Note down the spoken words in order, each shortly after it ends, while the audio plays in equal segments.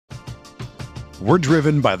We're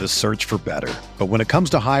driven by the search for better. But when it comes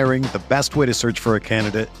to hiring, the best way to search for a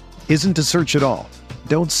candidate isn't to search at all.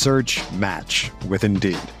 Don't search, match with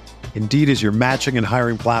Indeed. Indeed is your matching and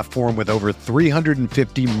hiring platform with over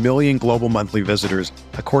 350 million global monthly visitors,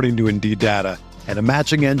 according to Indeed data, and a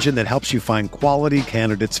matching engine that helps you find quality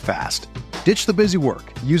candidates fast. Ditch the busy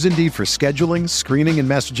work. Use Indeed for scheduling, screening, and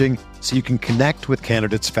messaging so you can connect with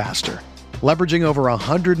candidates faster. Leveraging over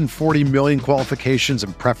 140 million qualifications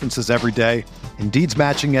and preferences every day, Indeed's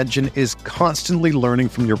matching engine is constantly learning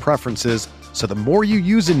from your preferences, so the more you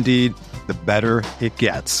use Indeed, the better it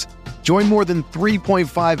gets. Join more than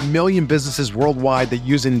 3.5 million businesses worldwide that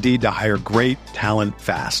use Indeed to hire great talent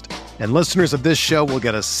fast. And listeners of this show will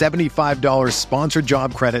get a $75 sponsored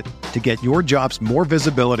job credit to get your jobs more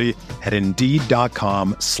visibility at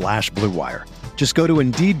Indeed.com/Blue Wire. Just go to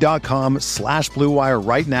Indeed.com/Blue Wire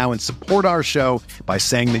right now and support our show by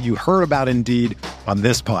saying that you heard about Indeed on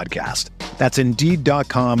this podcast. That's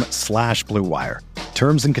Indeed.com/Blue Wire.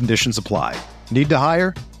 Terms and conditions apply. Need to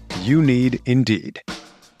hire? You need Indeed.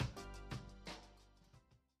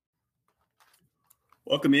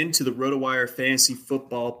 Welcome into the RotoWire Fantasy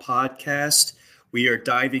Football Podcast. We are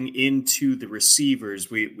diving into the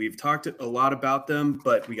receivers. We've talked a lot about them,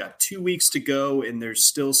 but we got 2 weeks to go, and there's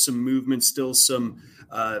still some movement, still some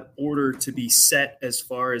order to be set as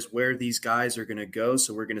far as where these guys are going to go.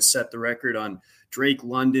 So we're going to set the record on Drake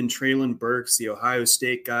London, Treylon Burks, the Ohio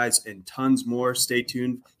State guys, and tons more. Stay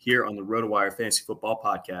tuned here on the RotoWire Fantasy Football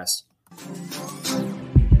Podcast.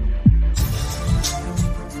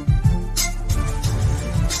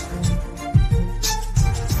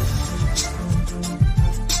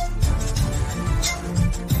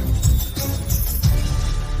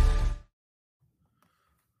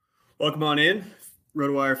 Welcome on in,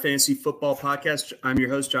 RotoWire Fantasy Football Podcast. I'm your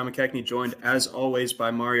host, John McKechnie, joined as always by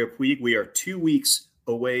Mario Puig. We are 2 weeks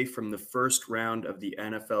away from the first round of the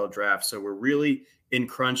NFL draft, so we're really in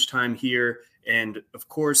crunch time here. And of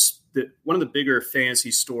course, one of the bigger fantasy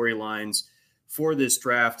storylines for this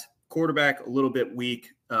draft, quarterback a little bit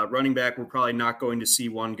weak, running back, we're probably not going to see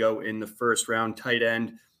one go in the first round, tight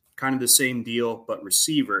end, kind of the same deal, but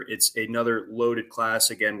receiver, it's another loaded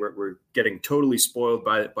class. Again, we're getting totally spoiled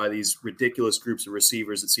by these ridiculous groups of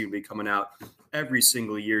receivers that seem to be coming out every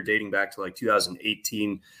single year, dating back to like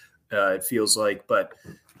 2018, it feels like. But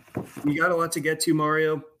we got a lot to get to,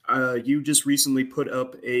 Mario. You just recently put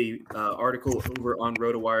up a article over on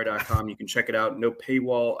rotowire.com. You can check it out. No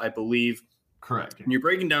paywall, I believe. Correct. And you're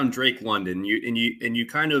breaking down Drake London. You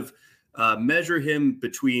kind of measure him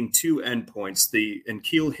between two endpoints, the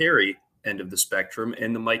N'Keal Harry end of the spectrum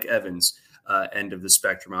and the Mike Evans end of the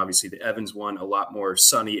spectrum. Obviously, the Evans one, a lot more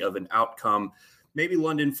sunny of an outcome. Maybe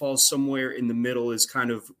London falls somewhere in the middle is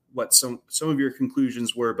kind of what some of your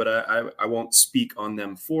conclusions were, but I won't speak on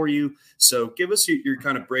them for you. So give us your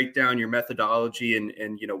kind of breakdown, your methodology,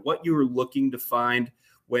 and you know what you were looking to find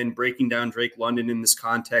when breaking down Drake London in this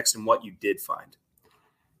context and what you did find.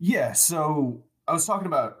 Yeah, so I was talking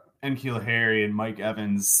about N'Keal Harry and Mike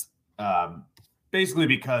Evans, basically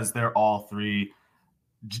because they're all three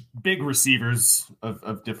big receivers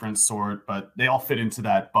of different sort, but they all fit into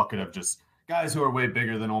that bucket of just guys who are way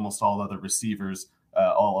bigger than almost all other receivers,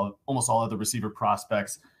 almost all other receiver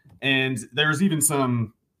prospects. And there's even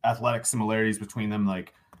some athletic similarities between them.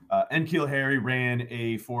 Like N'Keal Harry ran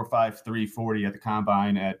a 4.53 40 at the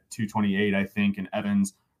combine at 228, I think, and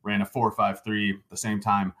Evans ran a 4.53 the same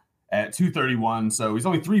time at 231. So he's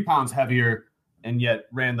only 3 pounds heavier and yet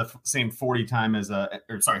ran the same 40 time as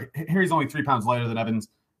Harry's only 3 pounds lighter than Evans,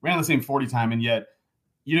 ran the same 40 time, and yet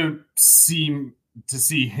you don't seem to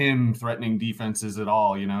see him threatening defenses at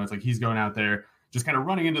all. You know, it's like he's going out there just kind of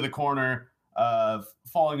running into the corner,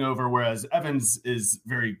 falling over, whereas Evans is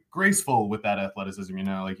very graceful with that athleticism. You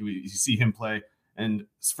know, like you see him play, and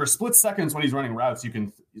for split seconds when he's running routes, you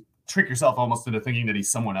can trick yourself almost into thinking that he's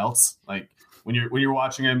someone else. Like when you're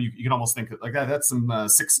watching him, you can almost think like that's some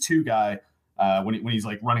 6'2" guy when he's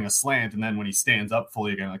like running a slant, and then when he stands up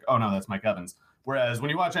fully again, like, oh no, that's Mike Evans. Whereas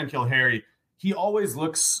when you watch N'Keal Harry, he always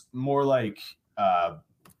looks more like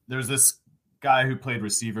there's this guy who played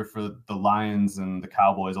receiver for the Lions and the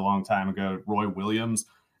Cowboys a long time ago, Roy Williams,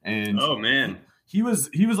 and oh man, he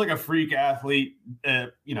was like a freak athlete,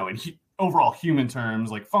 you know, in overall human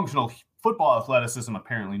terms, like functional football athleticism,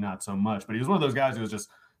 apparently not so much, but he was one of those guys who was just,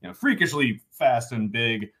 you know, freakishly fast and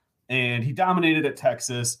big, and he dominated at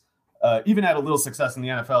Texas, even had a little success in the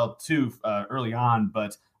NFL too early on.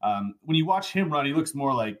 But when you watch him run, he looks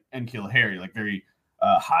more like N'Keal Harry, like very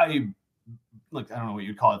high, like I don't know what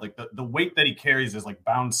you'd call it, like the weight that he carries is like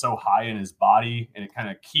bound so high in his body, and it kind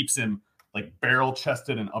of keeps him like barrel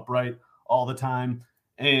chested and upright all the time.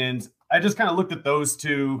 And I just kind of looked at those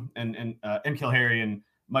two and N'Keal Harry and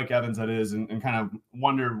Mike Evans, that is, and kind of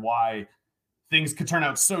wondered why things could turn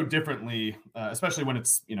out so differently, especially when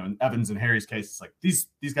it's, in Evans and Harry's case, it's like these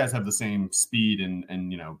guys have the same speed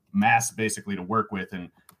and mass basically to work with, and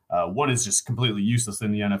one is just completely useless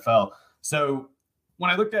in the NFL. So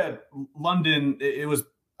when I looked at London, it was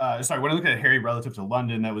when I looked at Harry relative to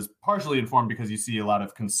London, that was partially informed because you see a lot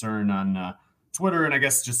of concern on Twitter and I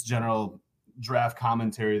guess just general draft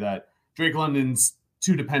commentary that Drake London's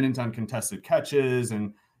too dependent on contested catches,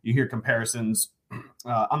 and you hear comparisons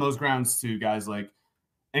on those grounds to guys like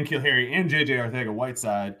N'Keal Harry and JJ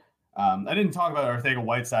Arcega-Whiteside. I didn't talk about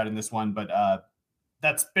Arcega-Whiteside in this one, but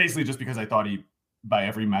that's basically just because I thought he, by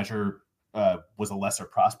every measure, was a lesser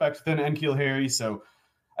prospect than N'Keal Harry. So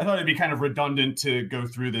I thought it'd be kind of redundant to go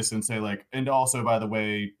through this and say and also, by the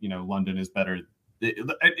way, London is better.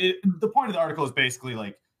 The point of the article is basically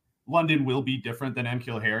London will be different than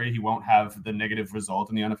N'Keal Harry. He won't have the negative result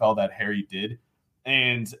in the NFL that Harry did.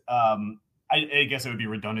 And I guess it would be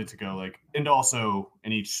redundant to go and also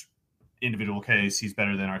in each individual case, he's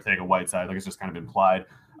better than Arcega-Whiteside. It's just kind of implied.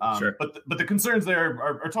 Sure. But the concerns there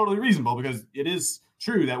are totally reasonable, because it is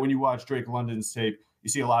true that when you watch Drake London's tape, you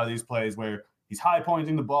see a lot of these plays where he's high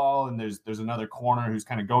pointing the ball and there's another corner who's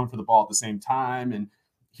kind of going for the ball at the same time. And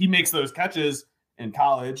he makes those catches in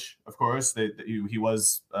college. Of course, he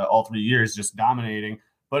was all 3 years just dominating,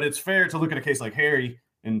 but it's fair to look at a case like Harry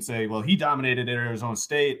and say, well, he dominated at Arizona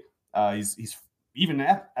State. He's even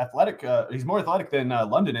athletic. He's more athletic than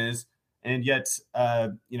London is. And yet,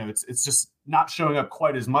 it's just not showing up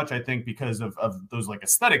quite as much, I think, because of those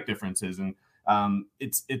aesthetic differences. And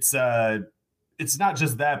it's not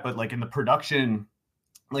just that, but in the production,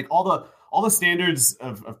 all the standards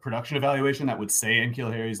of production evaluation that would say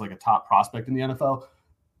N'Keal Harry is a top prospect in the NFL,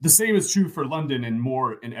 the same is true for London and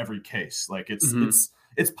more in every case.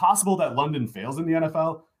 It's possible that London fails in the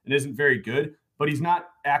NFL and isn't very good, but he's not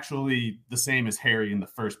actually the same as Harry in the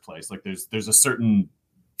first place. There's a certain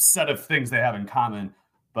set of things they have in common,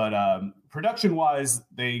 but production wise,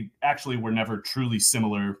 they actually were never truly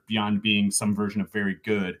similar beyond being some version of very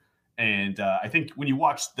good. And I think when you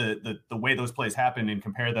watch the way those plays happen and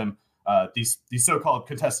compare them, these so-called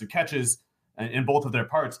contested catches in both of their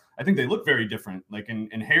parts, I think they look very different.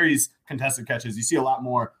 In Harry's contested catches, you see a lot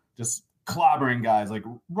more just clobbering guys,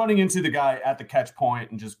 running into the guy at the catch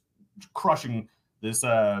point and just crushing this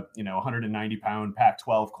 190-pound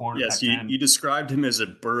Pac-12 corner. Yes, you described him as a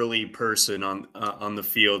burly person on the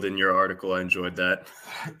field in your article. I enjoyed that.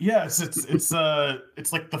 Yes, it's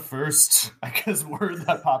the first, I guess, word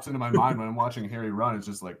that pops into my mind when I'm watching Harry run. It's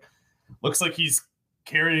just looks like he's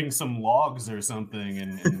carrying some logs or something,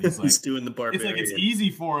 and he's he's doing the barbarian. It's easy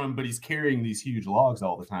for him, but he's carrying these huge logs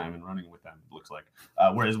all the time and running with them, it looks like.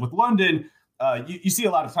 Whereas with London, you see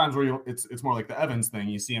a lot of times where it's more like the Evans thing.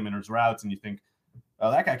 You see him in his routes and you think, oh,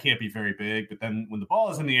 that guy can't be very big. But then when the ball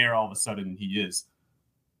is in the air, all of a sudden he is.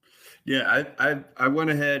 Yeah, I went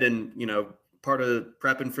ahead and, part of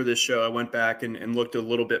prepping for this show, I went back and looked a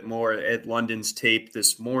little bit more at London's tape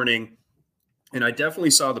this morning. And I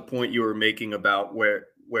definitely saw the point you were making about where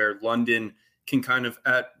London can kind of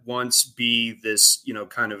at once be this,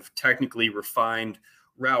 kind of technically refined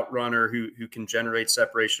route runner who can generate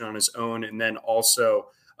separation on his own, and then also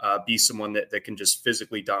be someone that can just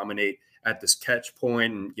physically dominate at this catch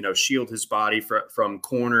point and, shield his body from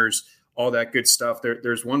corners, all that good stuff.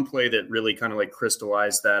 There's one play that really kind of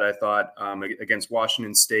crystallized that, I thought, against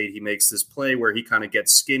Washington State. He makes this play where he kind of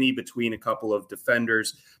gets skinny between a couple of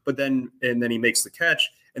defenders, and then he makes the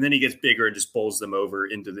catch, and then he gets bigger and just bowls them over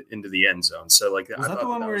into the end zone. So was that the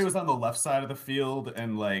one where he was on the left side of the field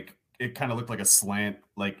and it kind of looked like a slant,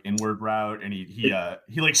 inward route, and he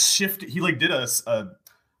shifted, he did a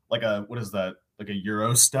what is that? A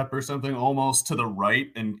Euro step or something almost to the right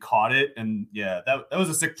and caught it. And yeah, that was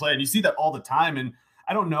a sick play. And you see that all the time. And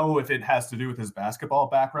I don't know if it has to do with his basketball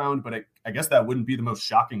background, but I guess that wouldn't be the most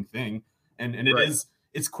shocking thing. And it right.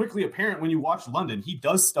 It's quickly apparent when you watch London, he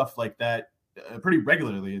does stuff like that pretty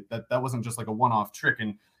regularly. That wasn't just a one-off trick.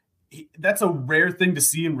 And that's a rare thing to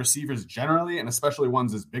see in receivers generally, and especially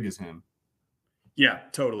ones as big as him. Yeah,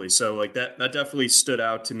 totally. So that definitely stood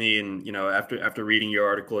out to me. And, after reading your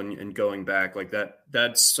article and going back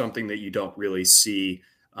that's something that you don't really see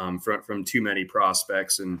from too many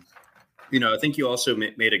prospects. And, I think you also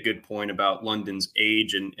made a good point about London's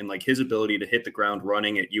age and his ability to hit the ground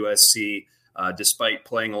running at USC, despite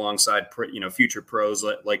playing alongside, future pros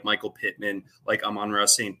like Michael Pittman, like Amon-Ra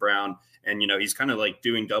St. Brown. And, he's kind of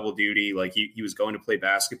doing double duty. He was going to play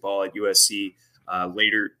basketball at USC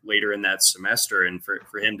later in that semester, and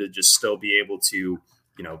for him to just still be able to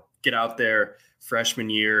get out there freshman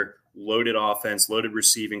year, loaded offense, loaded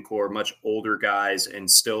receiving core, much older guys,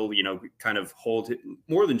 and still, kind of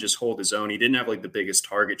more than just hold his own. He didn't have like the biggest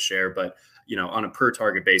target share, but, on a per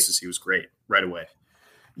target basis, he was great right away.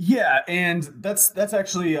 Yeah. And that's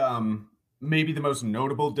actually maybe the most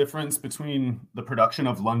notable difference between the production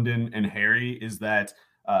of London and Harry is that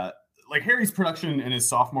like Harry's production in his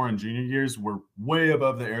sophomore and junior years were way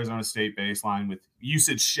above the Arizona State baseline with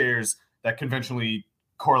usage shares that conventionally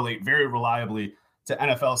correlate very reliably to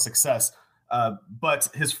NFL success. But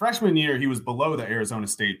his freshman year, he was below the Arizona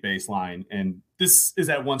State baseline. And this is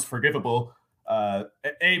at once forgivable.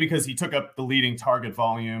 A, because he took up the leading target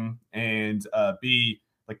volume, and B,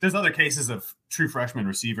 like there's other cases of true freshman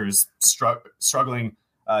receivers struggling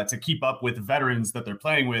to keep up with veterans that they're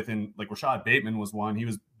playing with. And like Rashad Bateman was one. He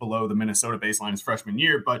was below the Minnesota baseline his freshman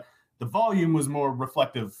year, but the volume was more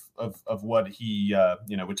reflective of what he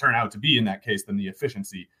would turn out to be in that case than the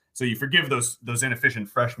efficiency. So you forgive those inefficient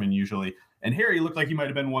freshmen usually. And Harry looked like he might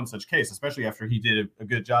have been one such case, especially after he did a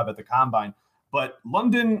good job at the combine. But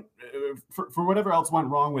London, for whatever else went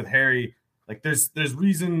wrong with Harry, like there's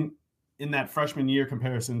reason in that freshman year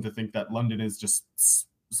comparison to think that London is just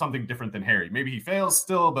something different than Harry. Maybe he fails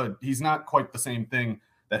still, but he's not quite the same thing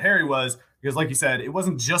that Harry was, because like you said, it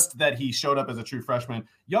wasn't just that he showed up as a true freshman,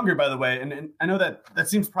 younger, by the way. And I know that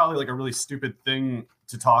seems probably like a really stupid thing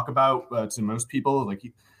to talk about to most people. Like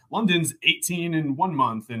London's 18 in 1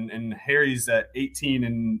 month and Harry's at 18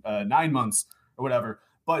 in 9 months or whatever.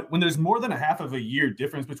 But when there's more than a half of a year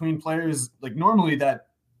difference between players, like normally that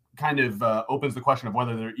kind of opens the question of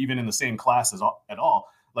whether they're even in the same class at all.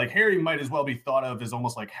 Like Harry might as well be thought of as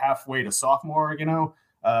almost like halfway to sophomore,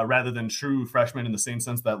 rather than true freshman in the same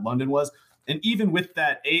sense that London was. And even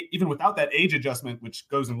without that age adjustment, which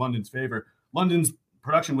goes in London's favor, London's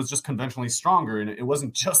production was just conventionally stronger. And it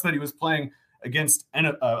wasn't just that he was playing against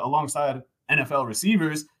alongside NFL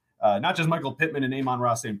receivers, not just Michael Pittman and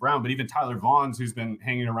Amon-Ra St. Brown, but even Tyler Vaughns, who's been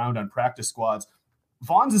hanging around on practice squads.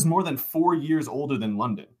 Vaughns is more than 4 years older than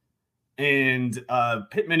London. And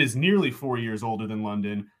Pittman is nearly 4 years older than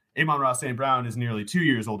London. Amon-Ra St. Brown is nearly 2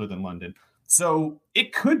 years older than London. So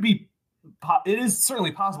it is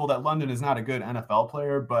certainly possible that London is not a good NFL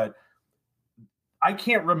player, but I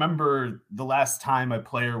can't remember the last time a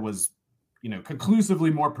player was, conclusively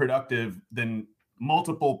more productive than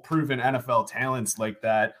multiple proven NFL talents like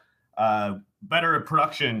that. Better at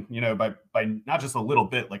production, by not just a little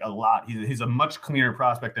bit, like a lot. He's a much cleaner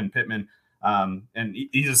prospect than Pittman. And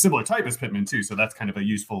he's a similar type as Pittman too. So that's kind of a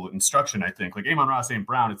useful instruction, I think. Like Amon-Ra St.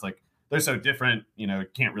 Brown, it's like they're so different,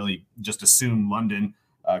 can't really just assume London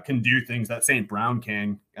can do things that St. Brown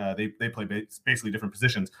can. They play basically different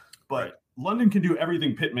positions, but right. London can do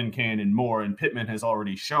everything Pittman can and more. And Pittman has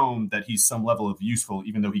already shown that he's some level of useful,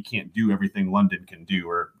 even though he can't do everything London can do,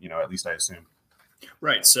 or, at least I assume.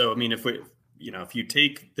 Right. So, I mean, if you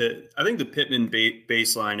take I think the Pittman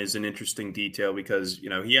baseline is an interesting detail because,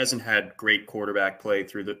 he hasn't had great quarterback play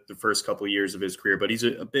through the first couple of years of his career, but he's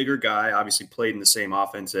a bigger guy, obviously played in the same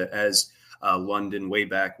offense as London way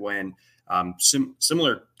back when.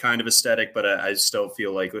 Similar kind of aesthetic, but I still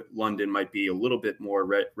feel like London might be a little bit more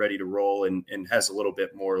ready to roll and has a little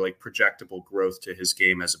bit more like projectable growth to his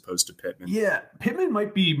game as opposed to Pittman. Yeah, Pittman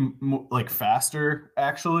might be like faster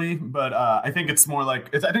actually, but I think it's more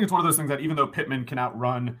like I think it's one of those things that even though Pittman can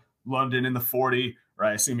outrun London in the 40, or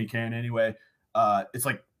I assume he can anyway, it's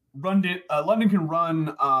like London can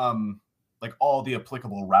run like all the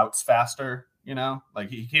applicable routes faster.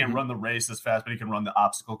 Like he can't run the race as fast, but he can run the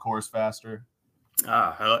obstacle course faster.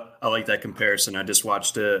 I like that comparison. I just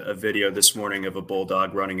watched a video this morning of a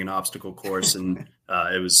bulldog running an obstacle course, and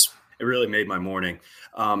it really made my morning.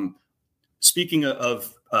 Speaking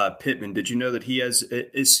of Pittman, did you know that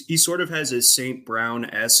he sort of has a St.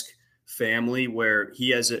 Brown-esque family where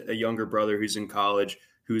he has a younger brother who's in college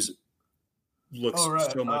who's looks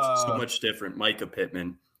so much different, Micah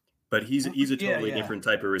Pittman. But he's a totally different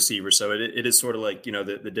type of receiver. So it is sort of like,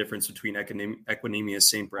 the difference between Equanimeous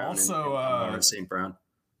St. Brown and St. Brown.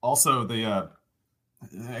 Also,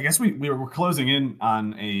 I guess we were closing in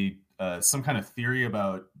on some kind of theory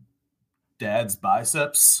about dad's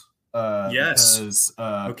biceps. Yes. Because,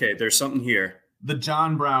 okay, there's something here. The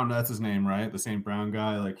John Brown, that's his name, right? The St. Brown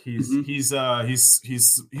guy. Like he's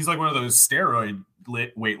like one of those steroid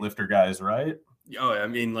weightlifter guys, right? Oh, I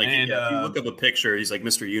mean, like, if you look up a picture, he's like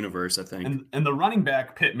Mr. Universe, I think. And the running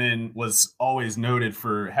back Pittman was always noted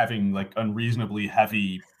for having like unreasonably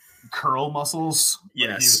heavy curl muscles.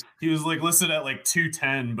 Yes. Like, he was like listed at like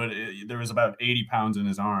 210, but there was about 80 pounds in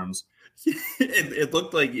his arms. It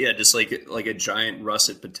looked like, yeah, just like a giant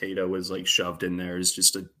russet potato was like shoved in there. It's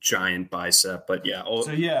just a giant bicep. But yeah,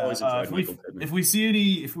 So yeah, always enjoyed Michael Pittman.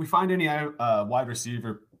 if we find any wide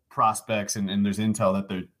receiver prospects and there's intel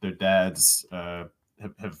that their dads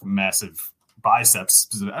have massive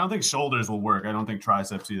biceps. I don't think shoulders will work. I don't think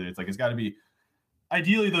triceps either. It's got to be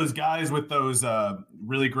ideally those guys with those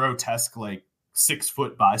really grotesque like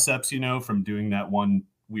 6-foot biceps, from doing that one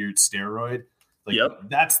weird steroid. Yep.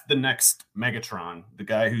 That's the next Megatron, the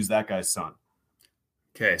guy who's that guy's son.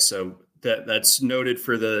 Okay, so that's noted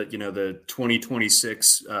for the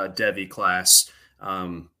 2026 Devi class.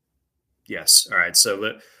 Yes. All right.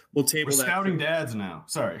 So we'll table We're that. Scouting dads now.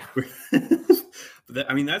 Sorry.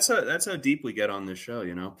 I mean, that's how deep we get on this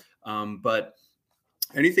show, But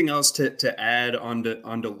anything else to add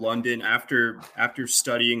onto London after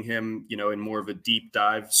studying him, in more of a deep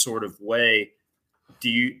dive sort of way? Do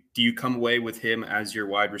you come away with him as your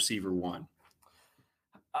wide receiver one?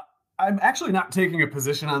 I'm actually not taking a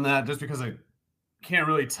position on that just because I can't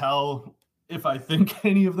really tell if I think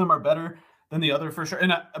any of them are better than the other for sure.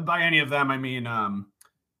 And by any of them, I mean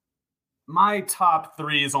my top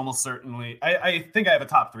three is almost certainly. I think I have a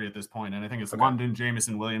top three at this point, and I think it's okay. London,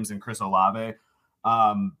 Jameson Williams, and Chris Olave.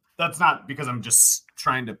 That's not because I'm just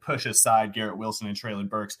trying to push aside Garrett Wilson and Treylon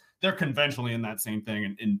Burks. They're conventionally in that same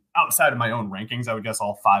thing. And outside of my own rankings, I would guess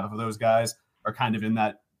all 5 of those guys are kind of in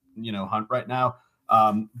that, hunt right now.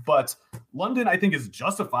 But London, I think, is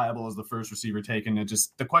justifiable as the first receiver taken. And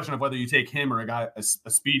just the question of whether you take him or a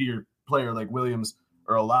speedier player like Williams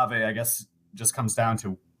or Olave, I guess, just comes down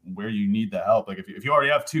to where you need the help. Like if you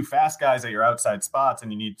already have 2 fast guys at your outside spots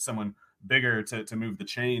and you need someone bigger to move the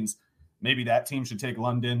chains, maybe that team should take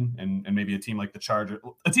London, and maybe a team like the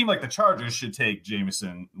Chargers should take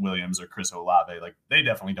Jameson Williams or Chris Olave. Like they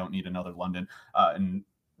definitely don't need another London. And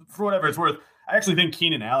for whatever it's worth, I actually think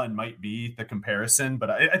Keenan Allen might be the comparison,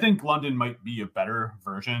 but I think London might be a better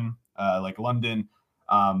version. Like London,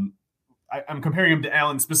 I'm comparing him to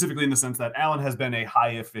Allen specifically in the sense that Allen has been a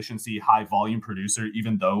high efficiency, high volume producer,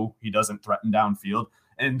 even though he doesn't threaten downfield.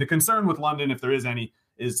 And the concern with London, if there is any,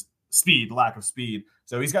 is lack of speed.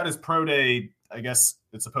 So he's got his pro day. I guess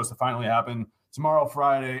it's supposed to finally happen tomorrow,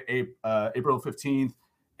 Friday, April 15th.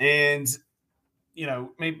 And,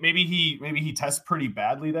 maybe he tests pretty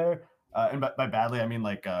badly there. And by badly, I mean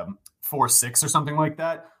like 4.6 or something like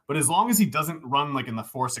that. But as long as he doesn't run like in the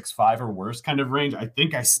 4.65 or worse kind of range, I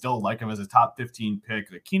think I still like him as a top 15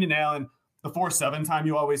 pick. Like Keenan Allen, the 4.7 time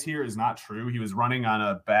you always hear is not true. He was running on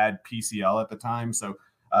a bad PCL at the time. So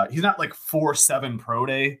he's not like 4.7 pro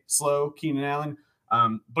day slow, Keenan Allen,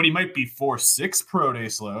 but he might be 4.6 pro day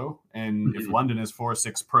slow. And if London is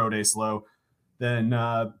 4.6 pro day slow, then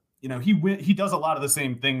he does a lot of the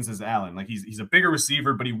same things as Allen. Like he's a bigger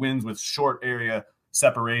receiver, but he wins with short area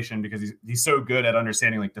separation because he's so good at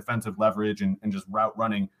understanding like defensive leverage and just route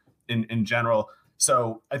running in general.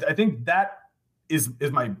 So I think that is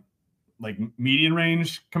my like median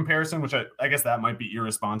range comparison, which I guess that might be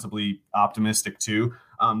irresponsibly optimistic too.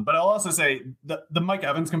 But I'll also say the Mike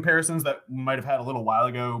Evans comparisons that we might have had a little while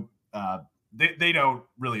ago, they don't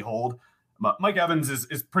really hold. Mike Evans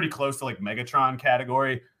is pretty close to like Megatron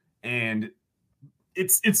category, and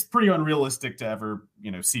it's pretty unrealistic to ever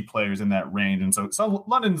see players in that range. And so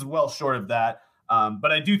London's well short of that.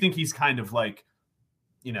 But I do think he's kind of like,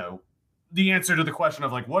 the answer to the question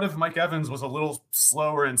of like, what if Mike Evans was a little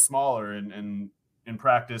slower and smaller, and in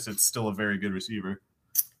practice, it's still a very good receiver.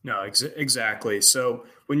 No, exactly. So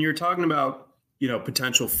when you're talking about,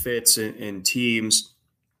 potential fits in teams,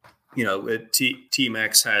 Team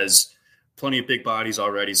X has plenty of big bodies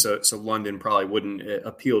already. So London probably wouldn't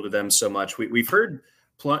appeal to them so much. We've heard,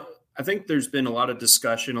 I think there's been a lot of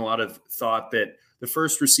discussion, a lot of thought that the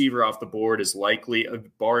first receiver off the board is likely,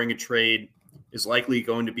 barring a trade, is likely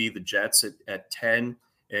going to be the Jets at 10.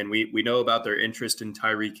 And we know about their interest in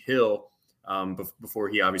Tyreek Hill before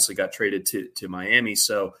he obviously got traded to Miami.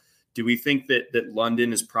 So do we think that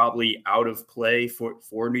London is probably out of play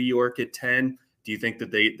for New York at 10? Do you think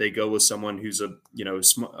that they go with someone who's a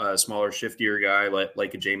smaller, shiftier guy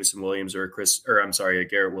like a Jameson Williams or a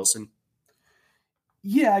Garrett Wilson?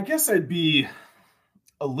 Yeah, I guess I'd be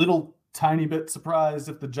a little tiny bit surprised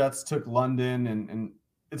if the Jets took London, and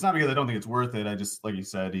it's not because I don't think it's worth it. I just, like you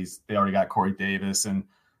said, they already got Corey Davis, and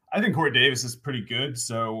I think Corey Davis is pretty good.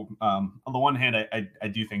 So on the one hand, I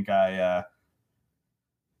do think I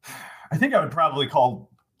think I would probably call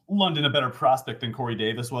London a better prospect than Corey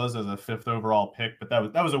Davis was as a 5th overall pick, but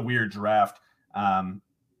that was a weird draft.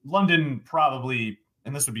 London probably,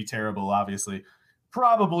 and this would be terrible, obviously,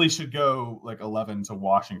 probably should go like 11 to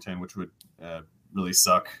Washington, which would really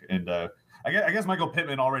suck. And I guess Michael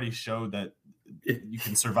Pittman already showed that you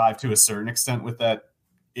can survive to a certain extent with that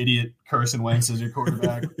idiot Carson Wentz as your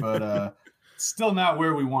quarterback, but still not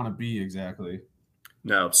where we want to be exactly.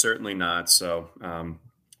 No, certainly not. So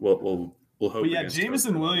we'll hope. But yeah,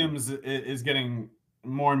 Jameson Williams is getting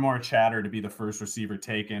more and more chatter to be the first receiver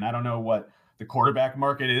taken. I don't know what the quarterback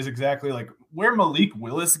market is exactly. Like where Malik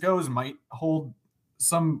Willis goes might hold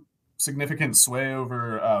some significant sway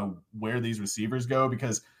over where these receivers go,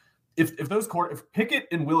 because if Pickett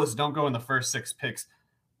and Willis don't go in the first 6 picks,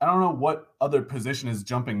 I don't know what other position is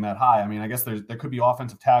jumping that high. I mean, I guess there could be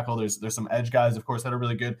offensive tackle. There's some edge guys, of course, that are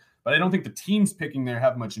really good, but I don't think the teams picking there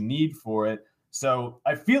have much need for it. So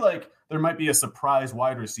I feel like there might be a surprise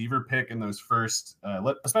wide receiver pick in those first,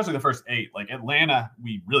 especially the first 8. Like Atlanta,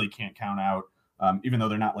 we really can't count out, even though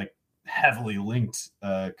they're not like heavily linked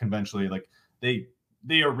conventionally. Like they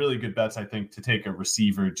are really good bets, I think, to take a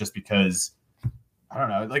receiver just because. I don't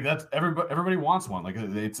know. Like that's everybody wants one. Like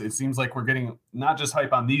it seems like we're getting not just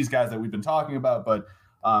hype on these guys that we've been talking about, but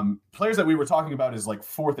players that we were talking about as like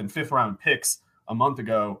 4th and 5th round picks a month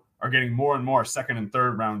ago are getting more and more 2nd and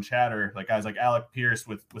 3rd round chatter. Like guys like Alec Pierce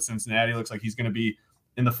with Cincinnati looks like he's going to be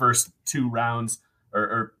in the first 2 rounds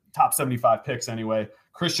or top 75 picks anyway.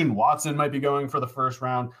 Christian Watson might be going for the first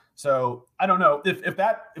round. So I don't know if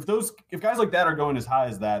guys like that are going as high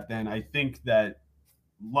as that, then I think that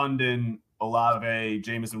London, Olave,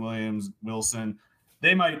 Jameson Williams, Wilson,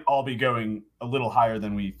 they might all be going a little higher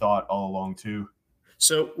than we thought all along too.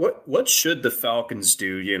 So what should the Falcons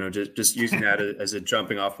do? You know, just using that as a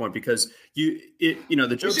jumping off point, because the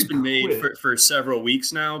joke's been made for several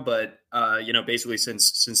weeks now, but basically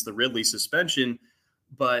since the Ridley suspension,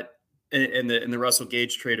 but and the Russell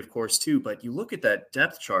Gage trade, of course, too. But you look at that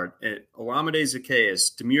depth chart: Olamide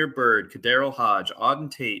Zaccheaus, Damiere Byrd, KhaDarel Hodge, Auden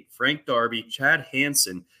Tate, Frank Darby, Chad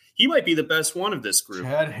Hansen. He might be the best one of this group.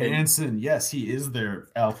 Chad Hansen, yes, he is their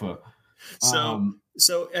alpha. So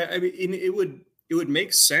I mean, it would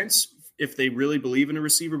make sense if they really believe in a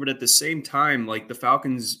receiver, but at the same time, like the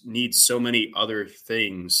Falcons need so many other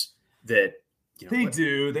things that they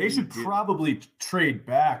do. They should probably trade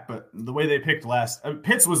back, but the way they picked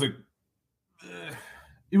Pitts was it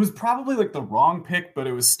was probably like the wrong pick, but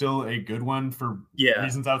it was still a good one for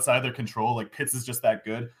reasons outside their control. Like Pitts is just that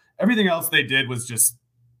good. Everything else they did was just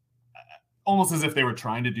almost as if they were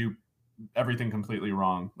trying to do everything completely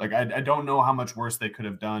wrong. Like I don't know how much worse they could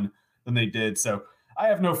have done than they did. So I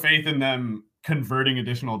have no faith in them converting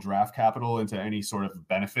additional draft capital into any sort of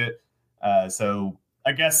benefit. So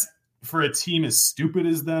I guess for a team as stupid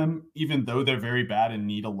as them, even though they're very bad and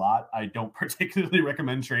need a lot, I don't particularly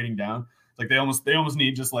recommend trading down. Like they almost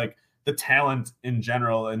need just like the talent in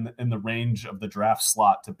general and the range of the draft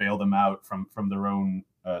slot to bail them out from their own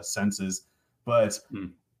senses. But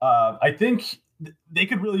I think they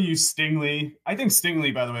could really use Stingley. I think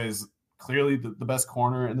Stingley, by the way, is clearly the best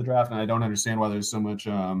corner in the draft, and I don't understand why there's so much.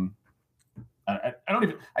 I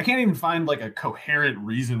can't even find like a coherent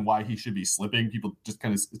reason why he should be slipping. People just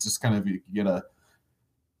he's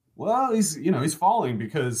falling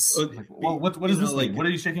because what is this thing? What are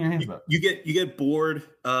you shaking your hands about? You get bored.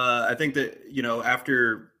 I think that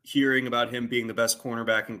after hearing about him being the best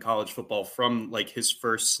cornerback in college football from like his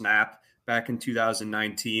first snap back in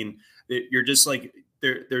 2019, you're just like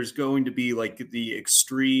there's going to be like the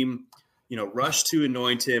extreme rush to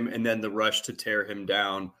anoint him and then the rush to tear him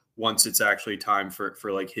down once it's actually time for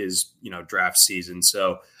like his draft season.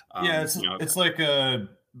 So it's like a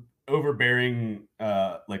overbearing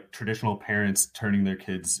like traditional parents turning their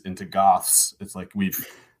kids into goths. It's like we've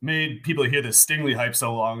made people hear the Stingley hype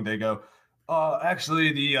so long they go,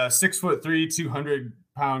 actually the 6'3",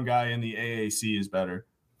 200-pound guy in the AAC is better.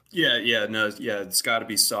 It's got to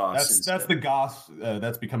be Sauce. That's the goth.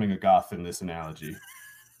 That's becoming a goth in this analogy.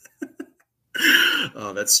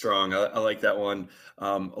 Oh, that's strong. I like that one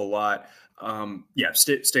a lot.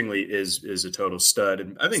 Stingley is a total stud,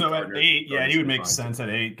 and I think so. Gardner, at 8, he would make sense at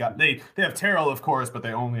 8. They have Terrell, of course, but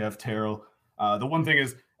they only have Terrell. The one thing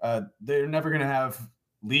is they're never going to have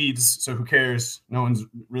leads, so who cares? No one's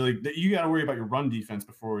really. You got to worry about your run defense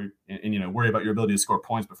before, and worry about your ability to score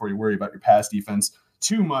points before you worry about your pass defense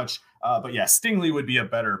too much. But Stingley would be a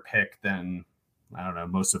better pick than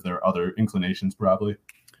most of their other inclinations probably.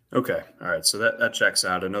 Okay. All right. So that checks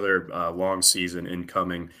out. Another long season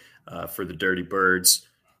incoming for the Dirty Birds,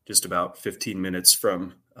 just about 15 minutes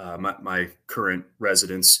from my current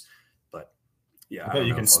residence. But I bet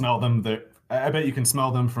you can smell them there. I bet you can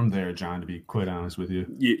smell them from there, John, to be quite honest with you.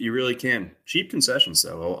 You really can. Cheap concessions,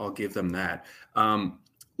 though. I'll give them that.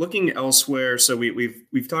 Looking elsewhere. So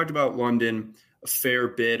we've talked about London a fair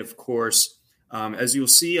bit, of course. As you'll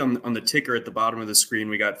see on the ticker at the bottom of the screen,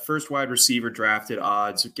 we got first wide receiver drafted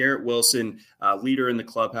odds. Garrett Wilson, leader in the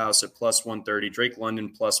clubhouse at plus 130. Drake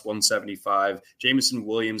London plus 175. Jameson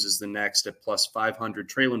Williams is the next at plus 500.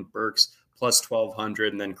 Treylon Burks plus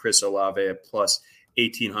 1,200, and then Chris Olave at plus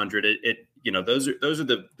 1,800. Those are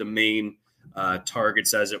the main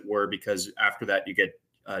targets, as it were, because after that you get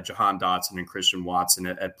Jahan Dotson and Christian Watson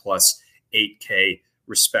at plus 8K.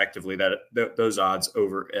 Respectively, those odds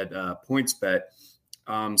over at PointsBet.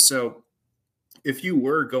 So if you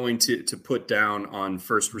were going to put down on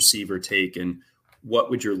first receiver taken, what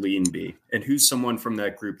would your lean be? And who's someone from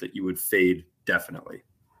that group that you would fade definitely?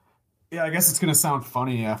 Yeah, I guess it's going to sound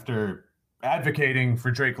funny after advocating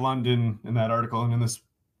for Drake London in that article and in this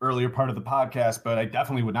earlier part of the podcast, but I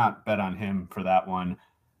definitely would not bet on him for that one.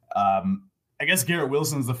 I guess Garrett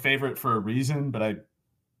Wilson's the favorite for a reason, but I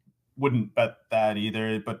wouldn't bet that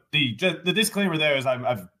either. But the disclaimer there is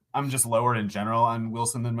I'm just lower in general on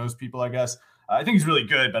Wilson than most people, I guess. I think he's really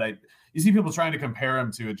good, but you see people trying to compare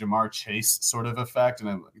him to a Jamar Chase sort of effect,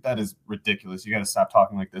 and that is ridiculous. You got to stop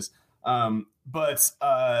talking like this. But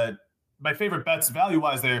my favorite bets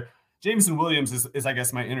value-wise there, Jameson Williams is I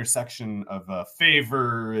guess my intersection of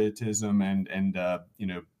favoritism and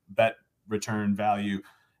bet return value,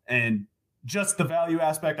 and just the value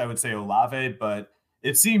aspect. I would say Olave, but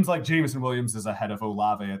it seems like Jameson Williams is ahead of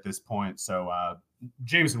Olave at this point. So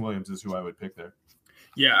Jameson Williams is who I would pick there.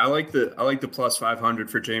 Yeah, I like the plus 500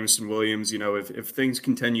 for Jameson Williams. If things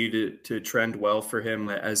continue to trend well for him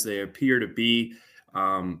as they appear to be.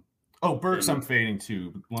 Burks, I'm fading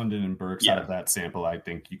too. London and Burks out of that sample, I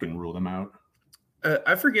think you can rule them out.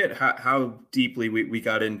 I forget how deeply we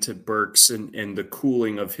got into Burks and the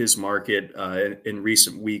cooling of his market in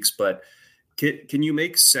recent weeks, but can you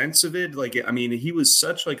make sense of it? He was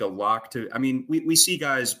such a lock to. We see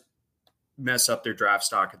guys mess up their draft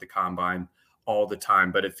stock at the combine all the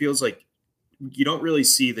time, but it feels like you don't really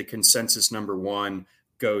see the consensus number one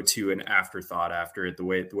go to an afterthought after it the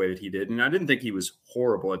way that he did. And I didn't think he was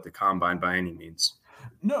horrible at the combine by any means.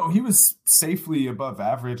 No, he was safely above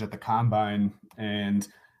average at the combine, and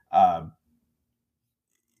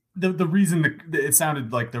the reason it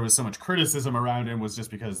sounded like there was so much criticism around him was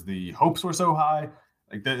just because the hopes were so high.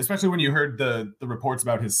 Especially when you heard the reports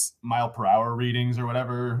about his mile per hour readings or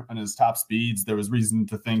whatever and his top speeds, there was reason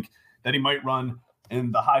to think that he might run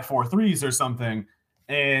in the high 4.3s or something.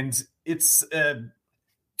 And it's,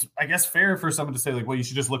 I guess, fair for someone to say, well, you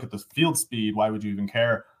should just look at the field speed. Why would you even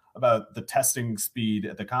care about the testing speed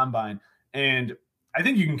at the combine? And I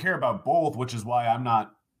think you can care about both, which is why I'm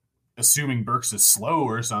not assuming Burks is slow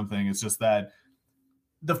or something. It's just that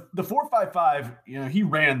the 4.55, he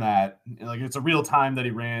ran that, it's a real time that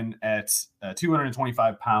he ran at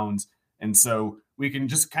 225 pounds. And so we can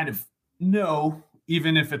just kind of know,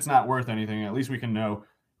 even if it's not worth anything, at least we can know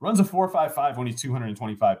runs a 4.55 when he's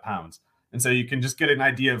 225 pounds. And so you can just get an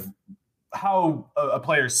idea of how a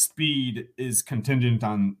player's speed is contingent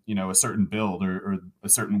on, a certain build or a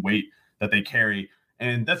certain weight that they carry.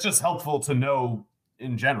 And that's just helpful to know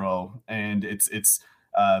in general. And it's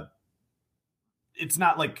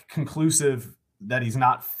not conclusive that he's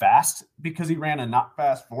not fast because he ran a not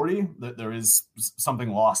fast 40. That there is something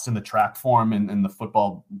lost in the track form and the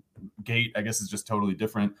football gait, I guess, is just totally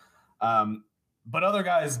different. But other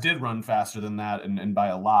guys did run faster than that and by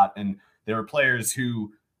a lot. And there were players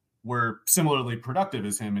who were similarly productive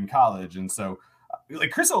as him in college. And so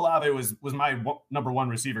Chris Olave was my number one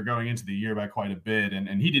receiver going into the year by quite a bit.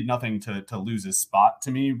 And he did nothing to lose his spot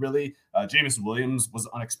to me, really. Jameson Williams was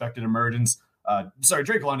unexpected emergence.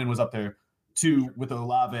 Drake London was up there too with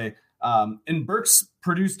Olave. And Burks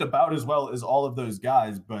produced about as well as all of those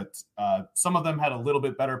guys, but some of them had a little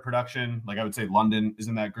bit better production. I would say London is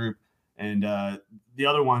in that group. And the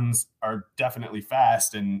other ones are definitely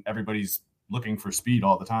fast, and everybody's looking for speed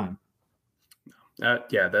all the time.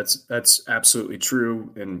 That's absolutely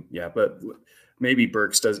true. And but maybe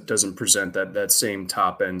Burks doesn't present that same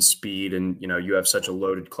top end speed. And, you have such a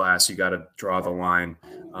loaded class, you got to draw the line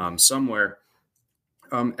somewhere.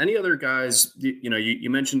 Any other guys, you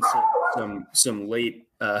mentioned some late,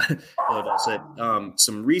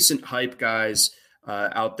 some recent hype guys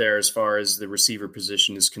out there as far as the receiver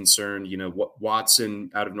position is concerned.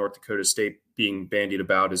 Watson out of North Dakota State being bandied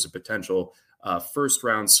about as a potential first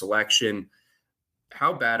round selection.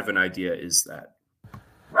 How bad of an idea is that?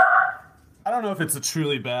 I don't know if it's a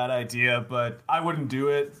truly bad idea, but I wouldn't do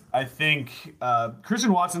it. I think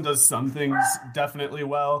Christian Watson does some things definitely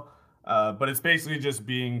well. But it's basically just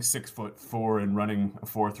being 6'4" and running a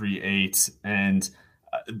 4.38, and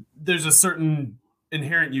there's a certain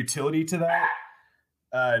inherent utility to that.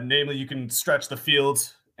 Namely, you can stretch the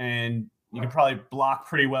field, and You can probably block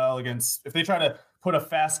pretty well against, if they try to put a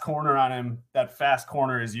fast corner on him, that fast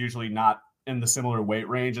corner is usually not in the similar weight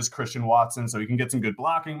range as Christian Watson. So you can get some good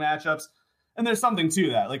blocking matchups. And there's something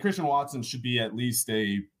to that. Like Christian Watson should be at least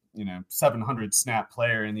a 700 snap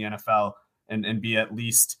player in the NFL and be at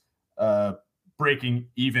least breaking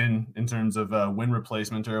even in terms of win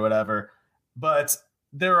replacement or whatever. But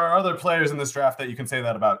there are other players in this draft that you can say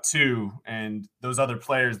that about too. And those other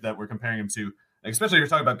players that we're comparing him to, especially if you're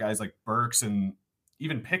talking about guys like Burks and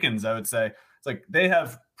even Pickens, I would say it's like they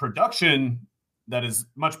have production that is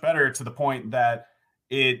much better to the point that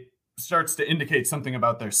it starts to indicate something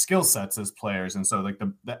about their skill sets as players. And so like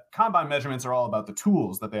the combine measurements are all about the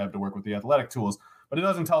tools that they have to work with, the athletic tools, but it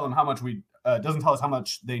doesn't tell them how much doesn't tell us how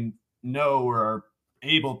much they know or are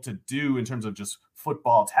able to do in terms of just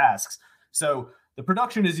football tasks. So the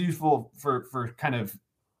production is useful for kind of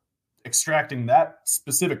extracting that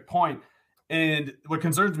specific point. And what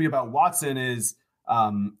concerns me about Watson is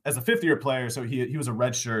as a fifth-year player, so he was a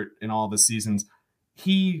redshirt in all the seasons,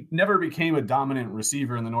 he never became a dominant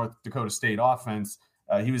receiver in the North Dakota State offense.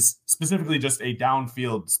 He was specifically just a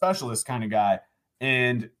downfield specialist kind of guy.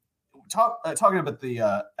 And talking about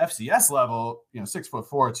the FCS level,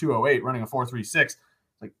 6'4", 208, running a 4.36,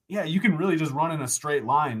 like, yeah, you can really just run in a straight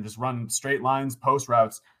line, just run straight lines, post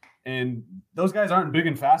routes. And those guys aren't big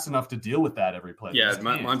and fast enough to deal with that every play. Yeah,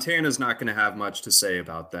 Montana's not going to have much to say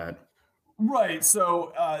about that. Right.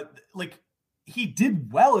 So, he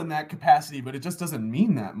did well in that capacity, but it just doesn't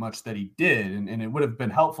mean that much that he did. And it would have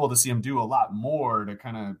been helpful to see him do a lot more to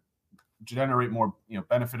kind of generate more,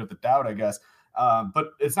 benefit of the doubt, I guess.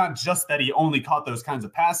 But it's not just that he only caught those kinds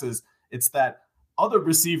of passes. It's that other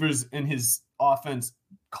receivers in his offense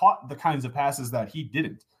caught the kinds of passes that he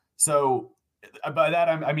didn't. So by that,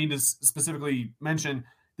 I mean to specifically mention,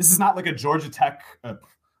 this is not like a Georgia Tech.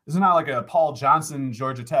 This is not like a Paul Johnson,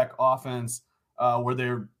 Georgia Tech offense where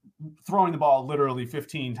they're throwing the ball literally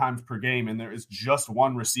 15 times per game. And there is just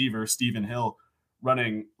one receiver, Stephen Hill,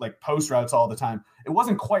 running like post routes all the time. It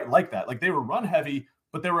wasn't quite like that. Like they were run heavy,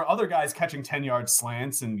 but there were other guys catching 10-yard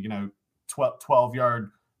slants and,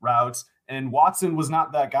 12-yard routes. And Watson was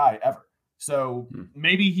not that guy ever. So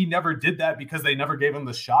maybe he never did that because they never gave him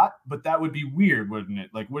the shot, but that would be weird, wouldn't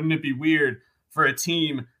it? Like, wouldn't it be weird for a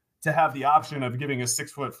team to have the option of giving a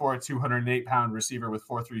 6'4", 208-pound receiver with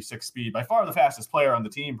 4.36 speed, by far the fastest player on the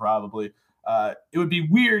team, probably. It would be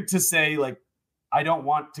weird to say, like, I don't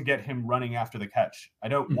want to get him running after the catch. I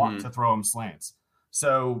don't want to throw him slants.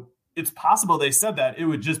 So it's possible they said that. It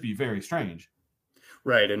would just be very strange.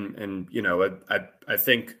 Right. And I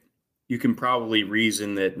think you can probably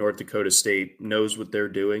reason that North Dakota State knows what they're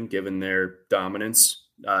doing given their dominance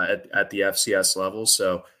at the FCS level.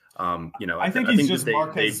 So, I think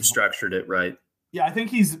they've structured it right. Yeah, I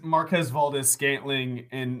think he's Marquez Valdes-Scantling,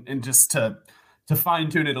 and just to fine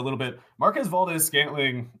tune it a little bit, Marquez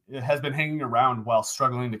Valdes-Scantling has been hanging around while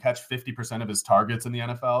struggling to catch 50% of his targets in the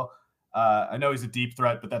NFL. I know he's a deep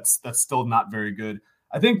threat, but that's still not very good.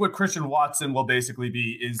 I think what Christian Watson will basically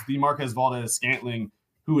be is the Marquez Valdes-Scantling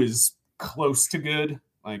who is close to good.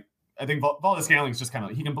 Like, I think Valdes-Scantling is just kind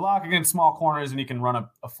of, he can block against small corners and he can run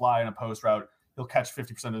a fly in a post route. He'll catch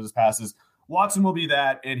 50% of his passes. Watson will be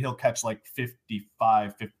that, and he'll catch like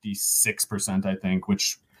 55, 56%, I think,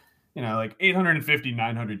 which, like 850,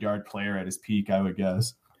 900-yard player at his peak, I would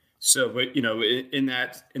guess. So, but, in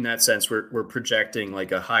that sense, we're projecting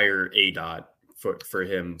like a higher ADOT for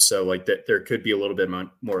him. So like that there could be a little bit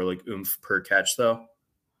more like oomph per catch though.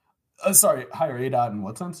 Sorry, higher ADOT in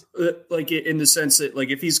what sense? Like in the sense that like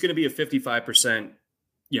if he's going to be a 55%,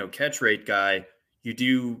 catch rate guy,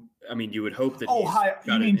 you would hope that. Oh, high.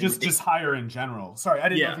 You mean just higher in general? Sorry, I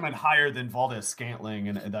didn't know if you meant higher than Valdes-Scantling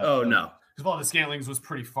and that. Oh no, because Valdes-Scantling's was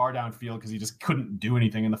pretty far downfield because he just couldn't do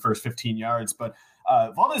anything in the first 15 yards. But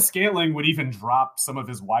Valdes-Scantling would even drop some of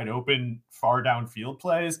his wide open far downfield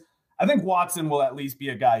plays. I think Watson will at least be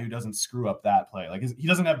a guy who doesn't screw up that play. Like he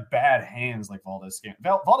doesn't have bad hands like Valdes-Scantling.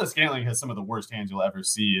 Valdes-Scantling has some of the worst hands you'll ever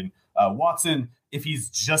see, and Watson, if he's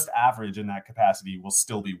just average in that capacity, will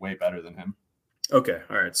still be way better than him. Okay,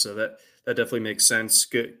 all right. So that definitely makes sense.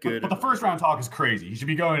 Good. But the first round talk is crazy. He should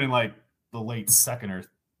be going in like the late second or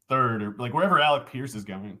third or like wherever Alec Pierce is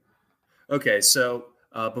going. Okay, so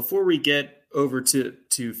before we get over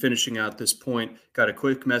to finishing out this point, got a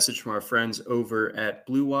quick message from our friends over at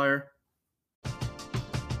Blue Wire.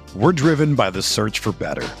 We're driven by the search for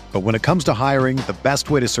better. But when it comes to hiring, the best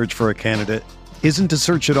way to search for a candidate isn't to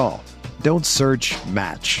search at all. Don't search,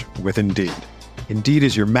 match with Indeed. Indeed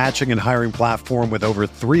is your matching and hiring platform with over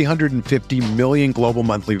 350 million global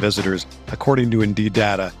monthly visitors, according to Indeed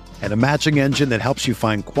data, and a matching engine that helps you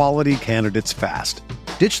find quality candidates fast.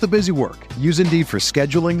 Ditch the busy work. Use Indeed for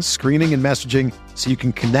scheduling, screening, and messaging so you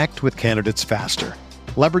can connect with candidates faster.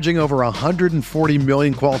 Leveraging over 140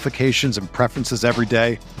 million qualifications and preferences every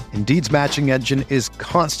day, Indeed's matching engine is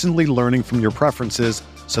constantly learning from your preferences,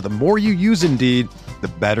 so the more you use Indeed, the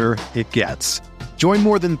better it gets. Join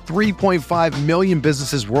more than 3.5 million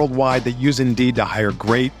businesses worldwide that use Indeed to hire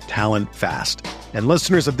great talent fast. And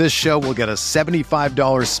listeners of this show will get a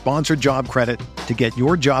 $75 sponsored job credit to get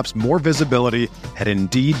your jobs more visibility at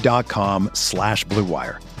Indeed.com/Blue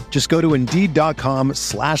Wire. Just go to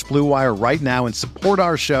Indeed.com/Blue Wire right now and support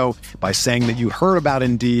our show by saying that you heard about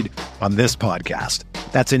Indeed on this podcast.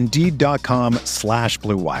 That's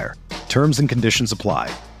Indeed.com/Blue Wire. Terms and conditions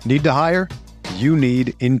apply. Need to hire? You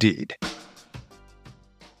need Indeed.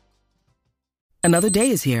 Another day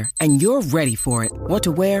is here, and you're ready for it. What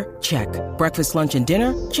to wear? Check. Breakfast, lunch, and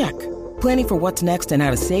dinner? Check. Planning for what's next and how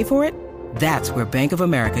to save for it? That's where Bank of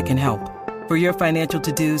America can help. For your financial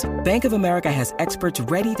to-dos, Bank of America has experts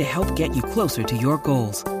ready to help get you closer to your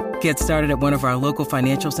goals. Get started at one of our local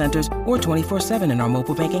financial centers or 24/7 in our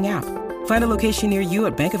mobile banking app. Find a location near you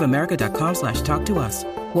at bankofamerica.com/talktous.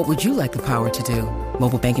 What would you like the power to do?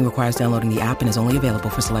 Mobile banking requires downloading the app and is only available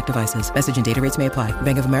for select devices. Message and data rates may apply.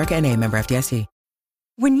 Bank of America NA, member FDIC.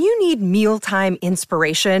 When you need mealtime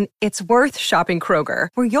inspiration, it's worth shopping Kroger,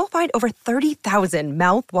 where you'll find over 30,000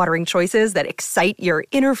 mouth-watering choices that excite your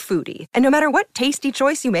inner foodie. And no matter what tasty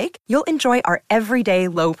choice you make, you'll enjoy our everyday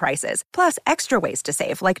low prices, plus extra ways to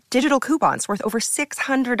save, like digital coupons worth over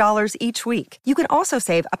 $600 each week. You can also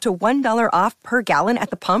save up to $1 off per gallon at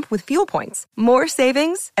the pump with fuel points. More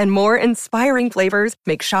savings and more inspiring flavors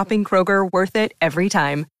make shopping Kroger worth it every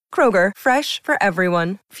time. Kroger, fresh for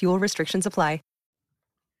everyone. Fuel restrictions apply.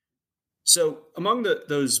 So among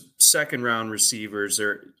those second round receivers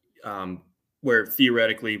where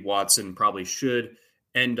theoretically Watson probably should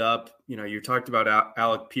end up, you talked about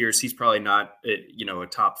Alec Pierce. He's probably not, a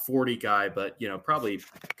top 40 guy, but, probably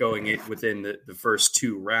going within the first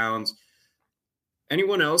two rounds.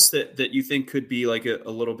 Anyone else that you think could be like a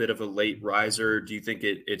little bit of a late riser? Do you think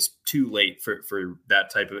it's too late for that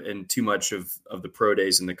type of, and too much of the pro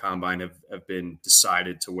days and the combine have been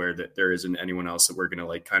decided to where that there isn't anyone else that we're going to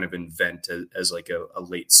like kind of invent as like a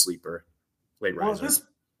late sleeper, late riser? Well,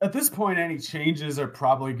 at this point, any changes are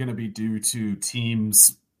probably going to be due to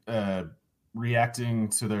teams reacting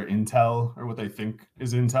to their intel or what they think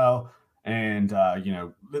is intel. And,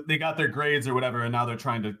 they got their grades or whatever, and now they're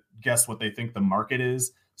trying to guess what they think the market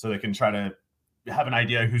is so they can try to have an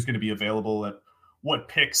idea who's going to be available at what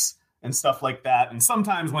picks and stuff like that. And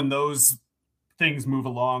sometimes when those things move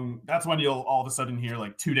along, that's when you'll all of a sudden hear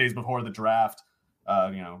like 2 days before the draft,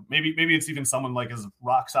 maybe it's even someone like as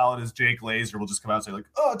rock solid as Jake Laser will just come out and say like,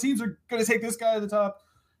 oh, teams are going to take this guy at the top,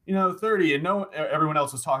 30, and everyone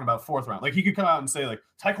else was talking about fourth round. Like he could come out and say like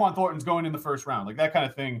Tyquan Thornton's going in the first round. Like that kind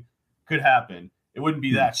of thing could happen. It wouldn't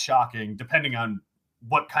be that shocking depending on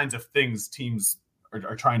what kinds of things teams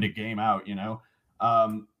are trying to game out,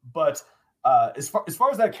 But as far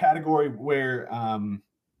as that category where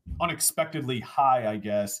unexpectedly high, I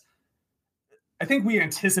guess, I think we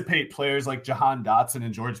anticipate players like Jahan Dotson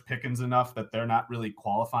and George Pickens enough that they're not really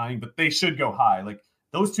qualifying, but they should go high. Like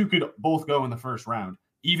those two could both go in the first round,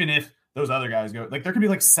 even if those other guys go. Like there could be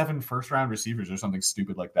like 7 first-round receivers or something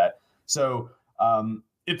stupid like that. So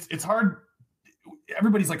it's hard.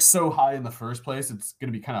 Everybody's like so high in the first place. It's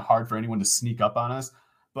going to be kind of hard for anyone to sneak up on us.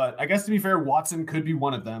 But I guess to be fair, Watson could be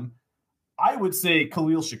one of them. I would say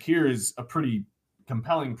Khalil Shakir is a pretty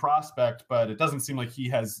compelling prospect, but it doesn't seem like he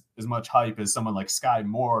has as much hype as someone like Sky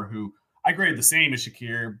Moore, who I grade the same as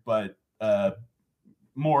Shakir, but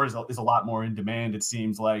Moore is a lot more in demand, it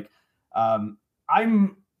seems like.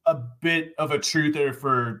 I'm a bit of a truther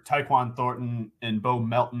for Tyquan Thornton and Bo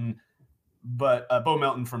Melton, but Bo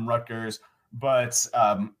Melton from Rutgers. But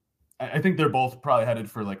I think they're both probably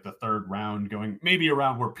headed for like the third round, going maybe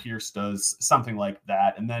around where Pierce does, something like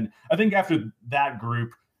that. And then I think after that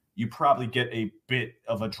group, you probably get a bit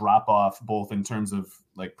of a drop off, both in terms of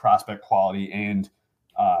like prospect quality and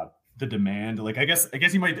the demand. Like I guess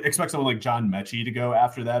you might expect someone like John Mechie to go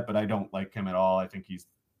after that, but I don't like him at all. I think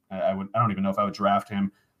I don't even know if I would draft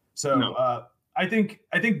him. So no. I think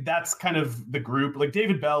that's kind of the group. Like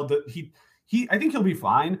David Bell, I think he'll be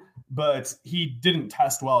fine, but he didn't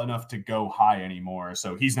test well enough to go high anymore.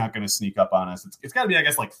 So he's not going to sneak up on us. It's got to be, I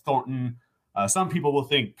guess, like Thornton. Some people will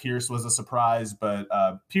think Pierce was a surprise, but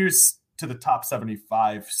Pierce to the top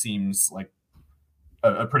 75 seems like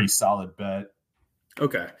a pretty solid bet.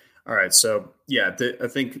 Okay. All right. So, yeah, I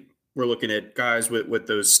think we're looking at guys with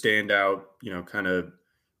those standout, kind of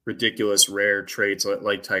ridiculous rare traits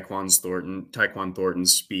like Tyquan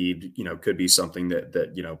Thornton's speed, could be something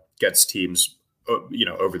that gets teams,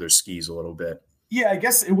 over their skis a little bit. Yeah, I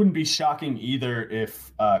guess it wouldn't be shocking either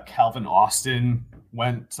if Calvin Austin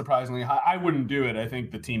went surprisingly high. I wouldn't do it. I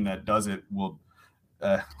think the team that does it will.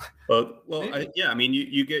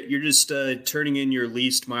 You're just turning in your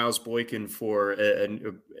least Miles Boykin for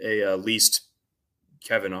a least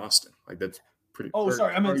Kevin Austin. Like that's pretty.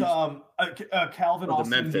 Sorry, I meant Calvin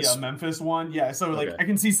Austin, the Memphis one. Yeah, so okay. I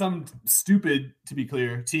can see some stupid, to be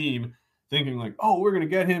clear, team thinking like, oh, we're gonna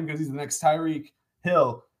get him because he's the next Tyreek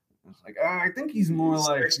Hill. It's like I think he's more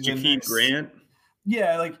like Jakeem Grant.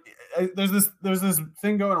 Yeah, like there's this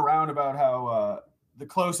thing going around about how the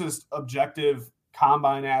closest objective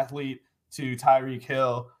combine athlete to Tyreek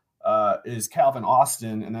Hill is Calvin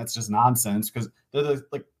Austin, and that's just nonsense because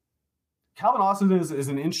Calvin Austin is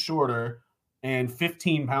an inch shorter and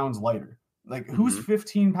 15 pounds lighter. Like who's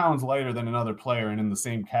 15 pounds lighter than another player and in the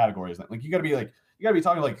same category as that? Like you gotta be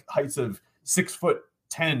talking like heights of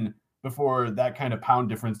 6'10" before that kind of pound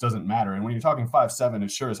difference doesn't matter. And when you're talking 5'7", it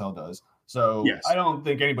sure as hell does. So yes. I don't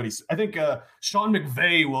think I think Sean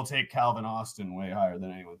McVay will take Calvin Austin way higher than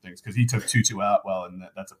anyone thinks because he took Tutu out well, and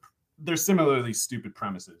they're similarly stupid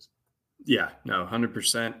premises. Yeah, no,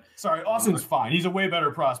 100%. Sorry, Austin's fine. He's a way better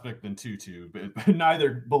prospect than Tutu, but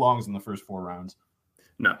neither belongs in the first 4 rounds.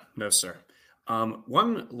 No, sir.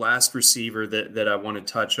 One last receiver that I want to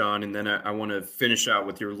touch on, and then I want to finish out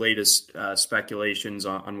with your latest speculations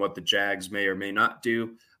on what the Jags may or may not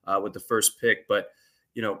do with the first pick. But,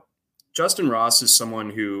 Justin Ross is someone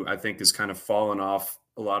who I think has kind of fallen off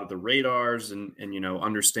a lot of the radars and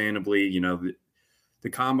understandably, the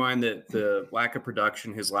combine, the lack of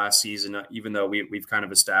production his last season, even though we've kind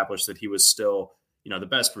of established that he was still, the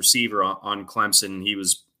best receiver on Clemson, he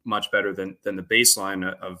was much better than the baseline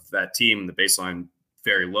of that team. The baseline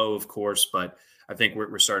very low, of course, but I think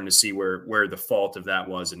we're starting to see where the fault of that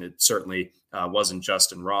was. And it certainly wasn't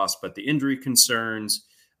Justin Ross, but the injury concerns,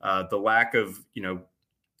 the lack of,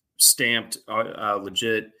 stamped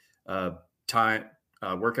legit time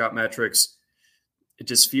workout metrics. It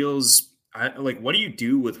just feels what do you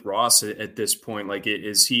do with Ross at this point? Like,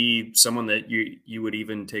 is he someone that you would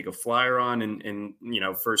even take a flyer on in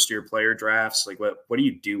first year player drafts? Like what do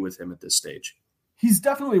you do with him at this stage? He's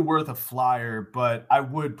definitely worth a flyer, but I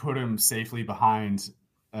would put him safely behind.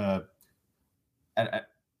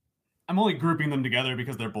 I'm only grouping them together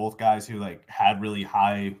because they're both guys who had really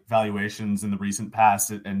high valuations in the recent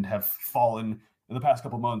past and have fallen in the past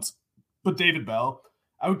couple months. But David Bell,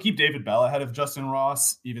 I would keep David Bell ahead of Justin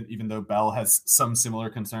Ross, even though Bell has some similar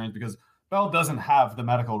concerns because Bell doesn't have the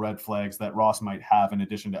medical red flags that Ross might have in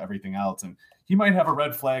addition to everything else. And he might have a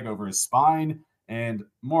red flag over his spine. And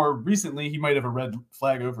more recently, he might have a red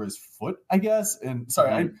flag over his foot, I guess. And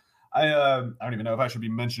sorry, I don't even know if I should be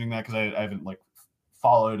mentioning that because I haven't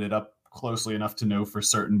followed it up closely enough to know for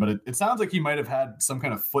certain. But it sounds like he might have had some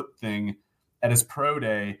kind of foot thing at his pro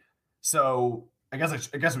day. So I guess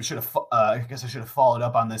I should have followed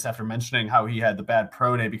up on this after mentioning how he had the bad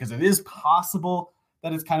pro day because it is possible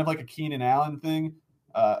that it's kind of like a Keenan Allen thing.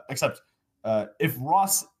 Except if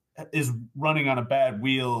Ross is running on a bad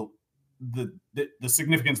wheel, the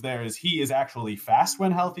significance there is he is actually fast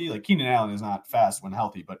when healthy. Like Keenan Allen is not fast when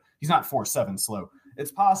healthy, but he's not 4.7 slow.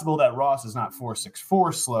 It's possible that Ross is not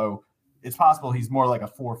 4.64 slow. It's possible he's more like a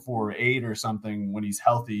 4.48 or something when he's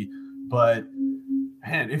healthy. But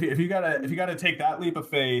man, if you gotta take that leap of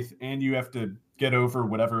faith and you have to get over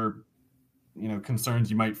whatever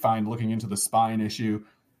concerns you might find looking into the spine issue,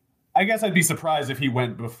 I guess I'd be surprised if he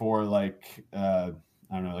went before the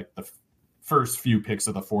first few picks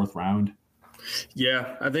of the 4th round.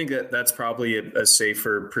 Yeah, I think that's probably a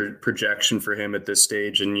safer projection for him at this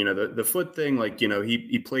stage. And the foot thing,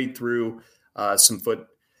 he played through some foot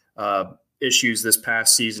issues this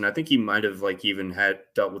past season. I think he might have even had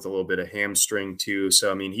dealt with a little bit of hamstring too.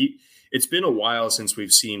 So I mean, it's been a while since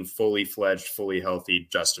we've seen fully fledged, fully healthy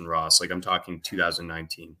Justin Ross. I'm talking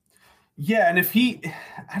 2019. Yeah, and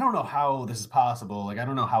I don't know how this is possible. I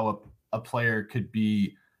don't know how a player could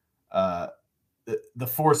be the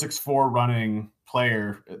 4.64 running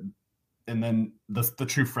player and then the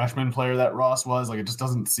true freshman player that Ross was. It just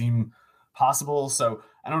doesn't seem possible. So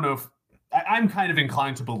I don't know if I'm kind of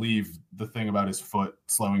inclined to believe the thing about his foot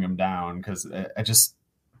slowing him down because I guess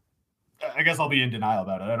I'll be in denial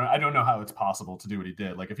about it. I don't know how it's possible to do what he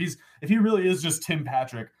did. If he really is just Tim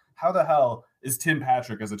Patrick, how the hell is Tim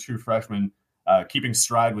Patrick as a true freshman keeping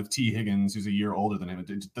stride with T. Higgins, who's a year older than him?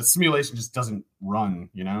 The simulation just doesn't run,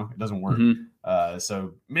 it doesn't work. Mm-hmm.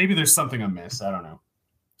 So maybe there's something amiss. I don't know.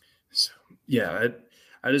 So, yeah,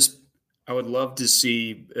 I would love to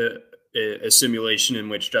see a simulation in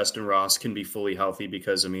which Justin Ross can be fully healthy,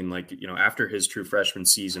 because I mean, like, after his true freshman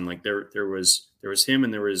season, like there was him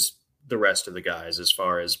and there was the rest of the guys as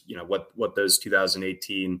far as, what those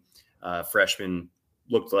 2018 freshmen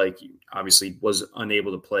looked like. Obviously was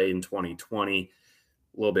unable to play in 2020,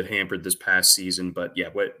 a little bit hampered this past season, but yeah,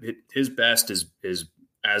 his best is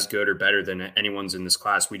as good or better than anyone's in this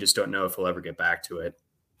class. We just don't know if he'll ever get back to it.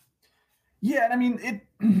 Yeah, and I mean,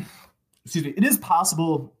 it is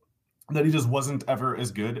possible that he just wasn't ever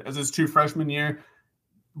as good as his true freshman year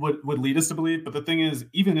would lead us to believe. But the thing is,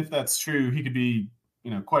 even if that's true, he could be,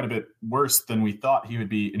 quite a bit worse than we thought he would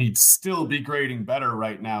be, and he'd still be grading better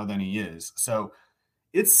right now than he is. So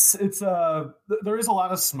it's there is a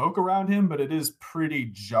lot of smoke around him, but it is pretty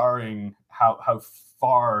jarring how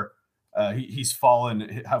far he's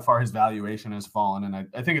fallen, how far his valuation has fallen. And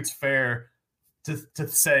I think it's fair to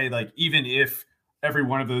say, like, even if every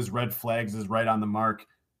one of those red flags is right on the mark,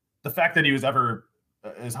 the fact that he was ever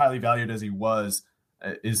as highly valued as he was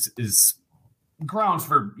is grounds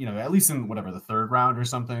for, at least in whatever the third round or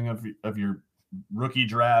something of your rookie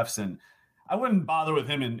drafts. And I wouldn't bother with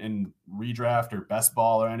him in redraft or best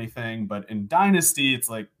ball or anything, but in dynasty, it's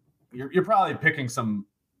like you're probably picking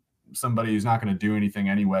somebody who's not going to do anything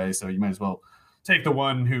anyway. So you might as well take the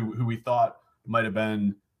one who we thought might have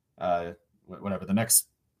been whatever the next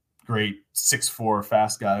great 6'4"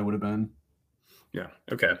 fast guy would have been. Yeah.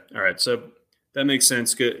 Okay. All right. So that makes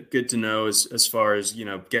sense. Good to know as far as,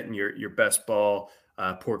 getting your best ball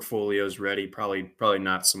portfolios ready. Probably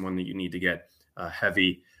not someone that you need to get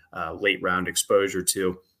heavy late round exposure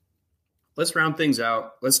to. Let's round things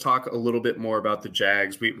out. Let's talk a little bit more about the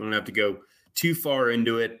Jags. We don't have to go too far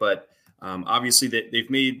into it, but obviously they've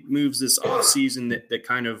made moves this offseason that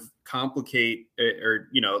kind of complicate or,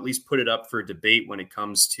 at least put it up for debate when it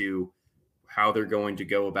comes to how they're going to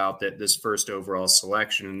go about this first overall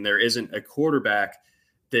selection. And there isn't a quarterback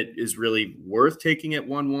that is really worth taking at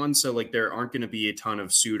 1-1. So like there aren't going to be a ton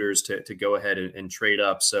of suitors to go ahead and trade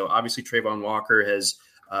up. So obviously Trayvon Walker has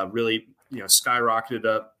really, skyrocketed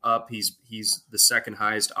up. He's the second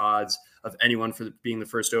highest odds of anyone for being the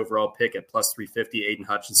first overall pick at plus 350. Aiden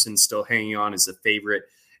Hutchinson still hanging on as the favorite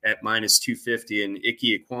at minus 250, and Ike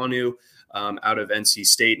Ekwonu out of NC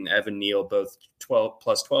State and Evan Neal, both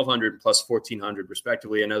plus 1,200 and plus 1,400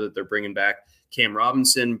 respectively. I know that they're bringing back Cam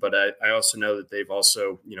Robinson, but I also know that they've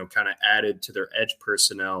also, kind of added to their edge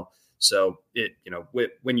personnel. So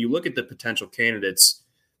when you look at the potential candidates,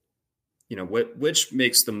 which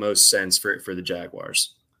makes the most sense for the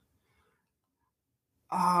Jaguars?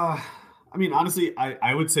 I mean, honestly,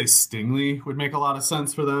 I would say Stingley would make a lot of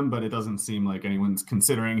sense for them, but it doesn't seem like anyone's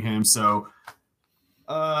considering him. So,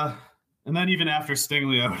 and then even after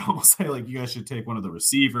Stingley, I would almost say, like, you guys should take one of the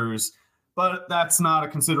receivers, but that's not a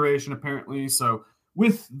consideration apparently. So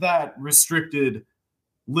with that restricted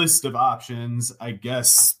list of options, I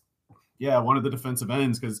guess, yeah, one of the defensive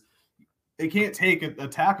ends, because they can't take a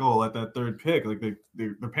tackle at that third pick. Like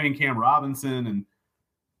they're paying Cam Robinson,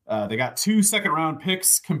 and they got 2 second-round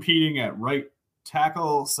picks competing at right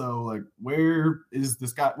tackle. So, like, where is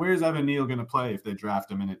this guy? Where is Evan Neal going to play if they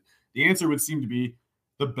draft him? And the answer would seem to be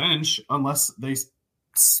the bench, unless they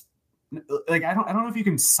like. I don't know if you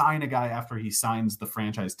can sign a guy after he signs the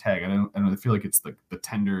franchise tag. I feel like it's the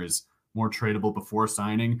tender is more tradable before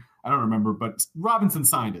signing. I don't remember, but Robinson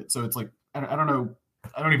signed it, so it's like I don't know.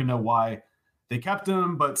 I don't even know why they kept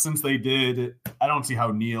him, but since they did, I don't see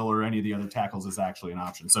how Neal or any of the other tackles is actually an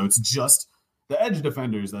option. So it's just the edge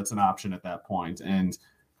defenders that's an option at that point. And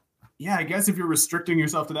yeah, I guess if you're restricting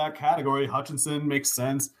yourself to that category, Hutchinson makes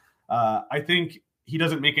sense. I think he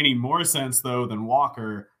doesn't make any more sense, though, than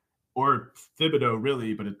Walker or Thibodeau,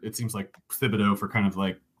 really. But it seems like Thibodeau, for kind of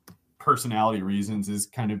like personality reasons, is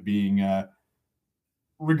kind of being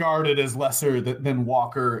regarded as lesser than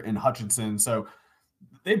Walker and Hutchinson. So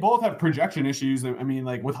they both have projection issues. I mean,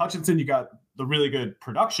 like with Hutchinson, you got the really good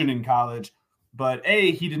production in college, but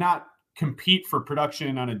A, he did not compete for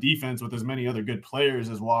production on a defense with as many other good players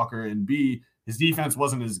as Walker, and B, his defense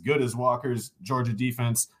wasn't as good as Walker's Georgia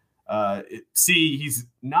defense. C, he's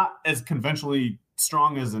not as conventionally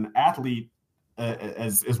strong as an athlete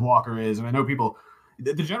as Walker is. And I know people,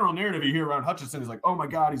 the general narrative you hear around Hutchinson is like, oh my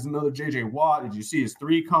God, he's another JJ Watt. Did you see his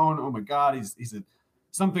 3-cone? Oh my God, he's a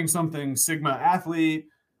something Sigma athlete.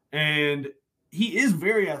 And he is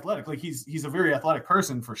very athletic. Like he's a very athletic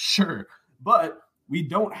person for sure, but we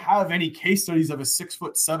don't have any case studies of a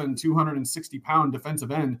 6'7", 260-pound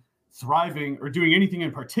defensive end thriving or doing anything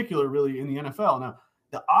in particular really in the NFL. Now,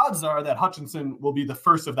 the odds are that Hutchinson will be the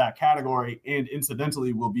first of that category and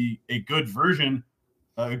incidentally will be a good version,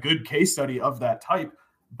 a good case study of that type.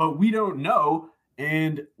 but we don't know.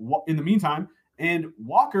 And in the meantime, and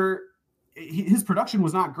Walker, his production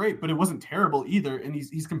was not great, but it wasn't terrible either. And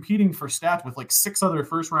he's competing for stats with like 6 other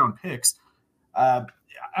first-round picks.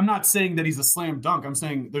 I'm not saying that he's a slam dunk. I'm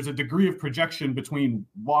saying there's a degree of projection between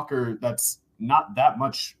Walker that's not that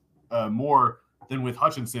much more than with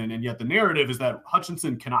Hutchinson. And yet the narrative is that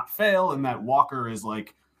Hutchinson cannot fail and that Walker is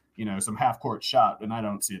like, some half-court shot. And I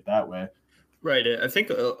don't see it that way. Right. I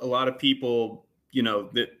think a lot of people,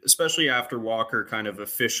 especially after Walker kind of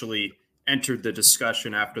officially entered the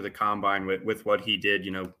discussion after the combine with what he did,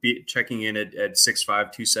 checking in at 6'5",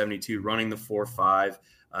 272, running the 4.5,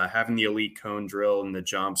 having the elite cone drill and the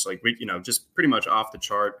jumps, just pretty much off the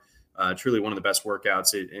chart. Truly one of the best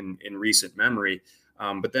workouts in recent memory.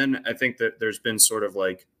 But then I think that there's been sort of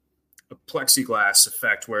like a plexiglass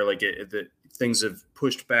effect where things have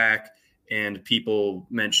pushed back. And people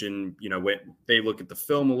mention, when they look at the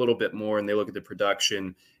film a little bit more and they look at the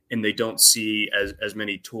production and they don't see as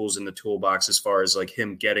many tools in the toolbox as far as like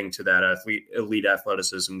him getting to that elite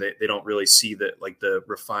athleticism. They don't really see the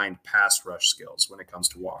refined pass rush skills when it comes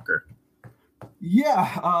to Walker.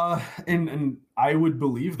 Yeah. And I would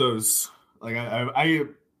believe those. Like I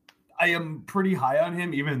am pretty high on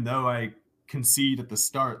him, even though I concede at the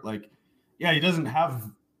start, he doesn't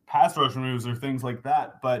have pass rush moves or things like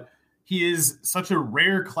that, but he is such a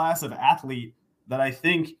rare class of athlete that I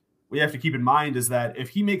think we have to keep in mind is that if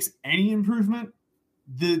he makes any improvement,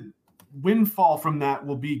 the windfall from that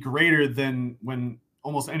will be greater than when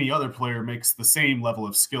almost any other player makes the same level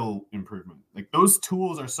of skill improvement. Like those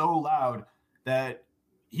tools are so loud that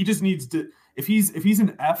he just needs to, if he's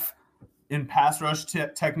an F in pass rush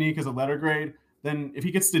technique as a letter grade, then if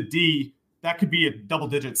he gets to D, that could be a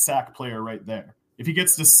double-digit sack player right there. If he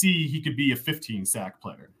gets to C, he could be a 15 sack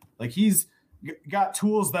player. Like he's got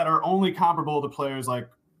tools that are only comparable to players like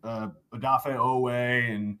Odafe Owe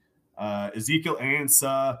and Ezekiel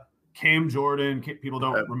Ansah, Cam Jordan. People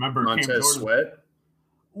don't remember Montez Cam Jordan. Sweat.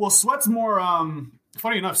 Well, Sweat's more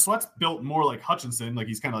funny enough. Sweat's built more like Hutchinson. Like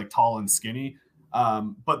he's kind of like tall and skinny.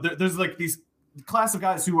 But there's like these class of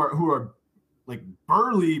guys who are like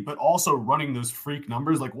burly, but also running those freak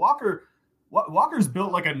numbers. Like Walker's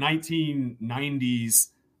built like a 1990s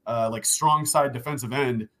like strong side defensive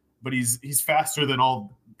end. But he's faster than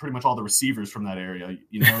pretty much all the receivers from that area.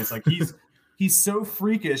 It's like he's so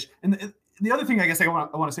freakish. And the other thing I guess I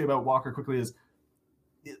want to say about Walker quickly is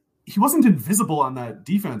he wasn't invisible on that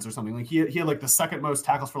defense or something. Like he had like the second most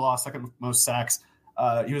tackles for loss, second most sacks.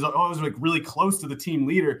 He was always like really close to the team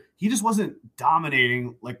leader. He just wasn't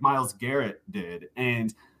dominating like Myles Garrett did.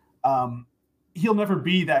 And he'll never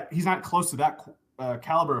be that. He's not close to that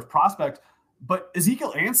caliber of prospect. But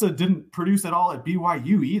Ezekiel Ansah didn't produce at all at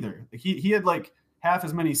BYU either. Like he had like half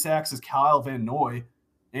as many sacks as Kyle Van Noy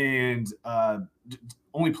and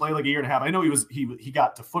only played like a year and a half. I know he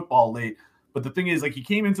got to football late, but the thing is like he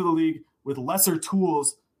came into the league with lesser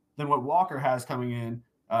tools than what Walker has coming in.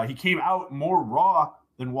 He came out more raw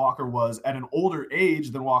than Walker was at an older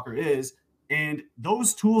age than Walker is. And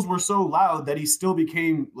those tools were so loud that he still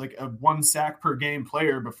became like a 1 sack per game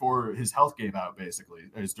player before his health gave out, basically.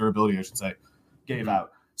 Or his durability, I should say, gave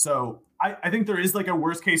out. So I think there is like a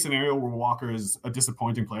worst case scenario where Walker is a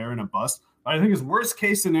disappointing player and a bust. But I think his worst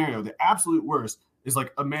case scenario, the absolute worst, is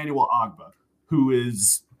like Emmanuel Ogbah, who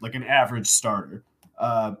is like an average starter.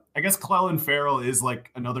 I guess Clelin Ferrell is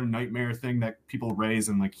like another nightmare thing that people raise.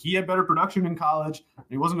 And like he had better production in college.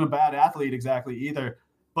 He wasn't a bad athlete exactly either.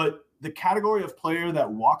 But the category of player that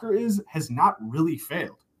Walker has not really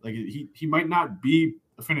failed. Like he might not be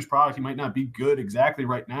a finished product. He might not be good exactly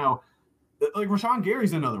right now. Like Rashawn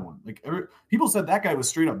Gary's another one. Like people said that guy was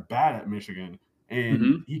straight up bad at Michigan,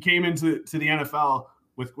 and he came into the NFL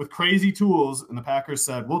with crazy tools, and the Packers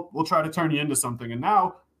said, "We'll try to turn you into something." And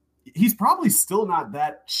now he's probably still not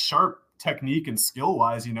that sharp technique and skill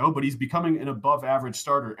wise, but he's becoming an above average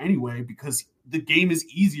starter anyway because the game is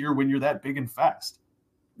easier when you're that big and fast.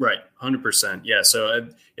 Right. 100%. Yeah. So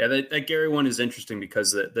that Gary one is interesting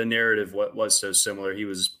because the narrative was so similar. He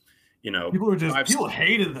was, people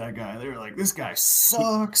hated that guy. They were like, this guy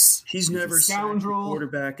sucks. He's never sacked a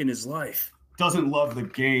quarterback in his life. Doesn't love the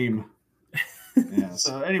game. Yeah.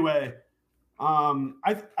 So anyway,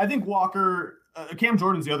 I think Walker, Cam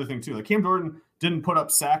Jordan's the other thing too. Like Cam Jordan didn't put up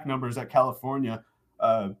sack numbers at California.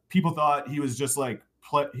 People thought he was just like,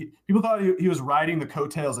 people thought he was riding the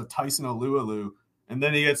coattails of Tyson Alualu. And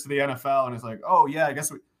then he gets to the NFL and it's like, oh yeah, I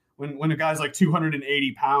guess when a guy's like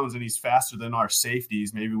 280 pounds and he's faster than our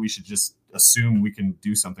safeties, maybe we should just assume we can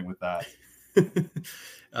do something with that.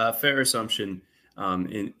 Fair assumption.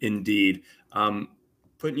 Indeed.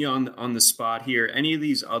 putting you on the spot here. Any of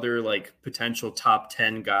these other like potential top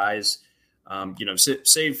 10 guys,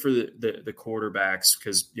 save for the quarterbacks,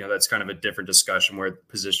 because that's kind of a different discussion where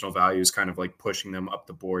positional value is kind of like pushing them up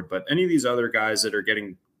the board. But any of these other guys that are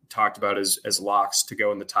getting talked about as locks to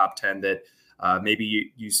go in the top 10 that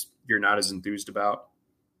maybe you're not as enthused about?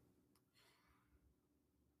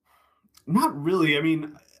 Not really. I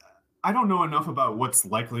mean, I don't know enough about what's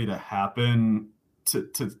likely to happen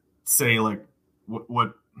to say like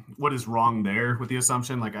what is wrong there with the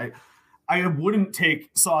assumption. Like I wouldn't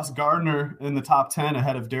take Sauce Gardner in the top 10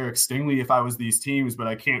 ahead of Derek Stingley if I was these teams, but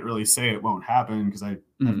I can't really say it won't happen because I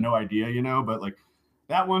have no idea, but like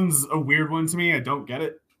that one's a weird one to me. I don't get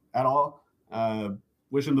it at all.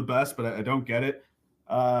 Wish him the best, but I don't get it.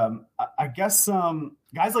 I guess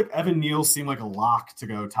guys like Evan Neal seem like a lock to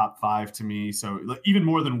go top 5 to me. So like, even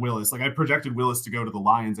more than Willis. Like I projected Willis to go to the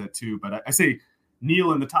Lions at 2, but I say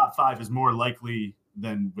Neal in the top 5 is more likely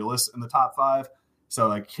than Willis in the top 5. So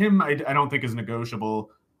like him, I don't think is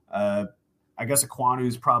negotiable. I guess Ekwonu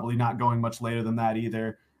is probably not going much later than that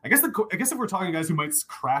either. I guess if we're talking guys who might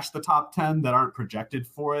crash the top 10 that aren't projected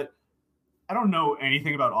for it, I don't know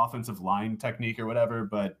anything about offensive line technique or whatever,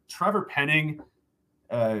 but Trevor Penning,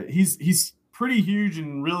 he's pretty huge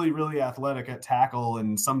and really, really athletic at tackle,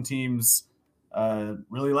 and some teams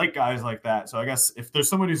really like guys like that. So I guess if there's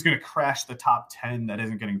someone who's going to crash the top 10 that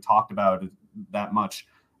isn't getting talked about that much,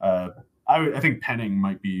 I think Penning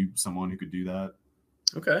might be someone who could do that.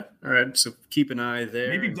 Okay. All right. So keep an eye there.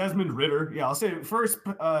 Maybe Desmond Ridder. Yeah, I'll say first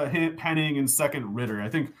Penning and second Ridder. I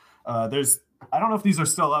think I don't know if these are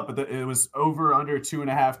still up, but it was over under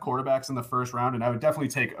 2.5 quarterbacks in the first round, and I would definitely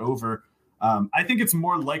take over. I think it's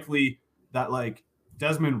more likely that like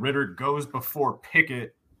Desmond Ridder goes before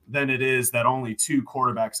Pickett than it is that only 2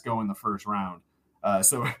 quarterbacks go in the first round.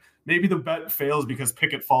 So maybe the bet fails because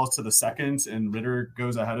Pickett falls to the second and Ridder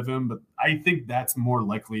goes ahead of him. But I think that's more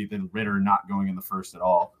likely than Ridder not going in the first at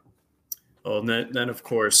all. Well, and then of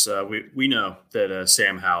course, we know that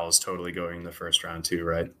Sam Howell is totally going in the first round too,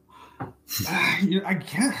 right? I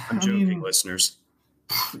can't. I'm joking, listeners.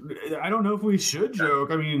 I don't know if we should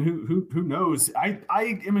joke. I mean, who knows? I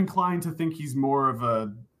am inclined to think he's more of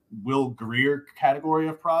a Will Grier category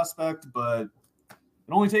of prospect, but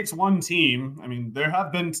it only takes one team. I mean, there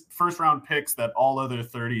have been first round picks that all other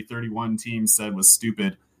 30, 31 teams said was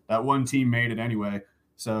stupid. That one team made it anyway.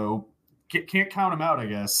 So can't count him out, I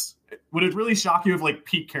guess. Would it really shock you if like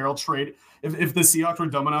Pete Carroll if the Seahawks were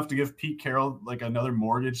dumb enough to give Pete Carroll like another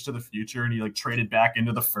mortgage to the future and he like traded back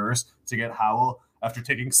into the first to get Howell after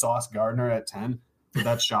taking Sauce Gardner at 10? Would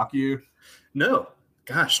that shock you? No.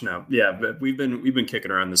 Gosh, no. Yeah, but we've been kicking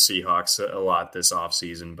around the Seahawks a lot this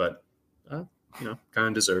offseason, but kind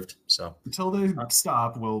of deserved. So until they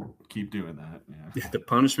stop, we'll keep doing that. Yeah, the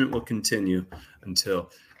punishment will continue until.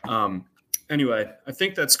 Anyway, I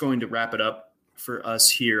think that's going to wrap it up for us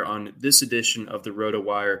here on this edition of the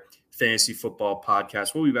RotoWire Fantasy Football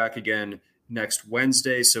Podcast. We'll be back again next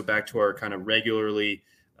Wednesday, so back to our kind of regularly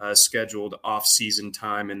scheduled off-season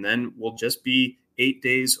time, and then we'll just be 8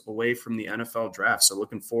 days away from the NFL draft. So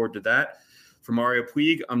looking forward to that. For Mario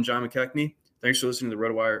Puig, I'm John McKechnie. Thanks for listening to the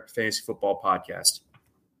RotoWire Fantasy Football Podcast.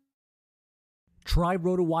 Try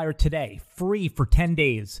RotoWire today, free for 10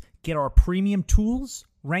 days. Get our premium tools,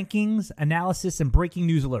 rankings, analysis, and breaking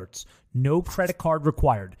news alerts. No credit card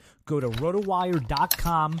required. Go to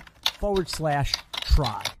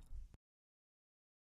rotowire.com/try.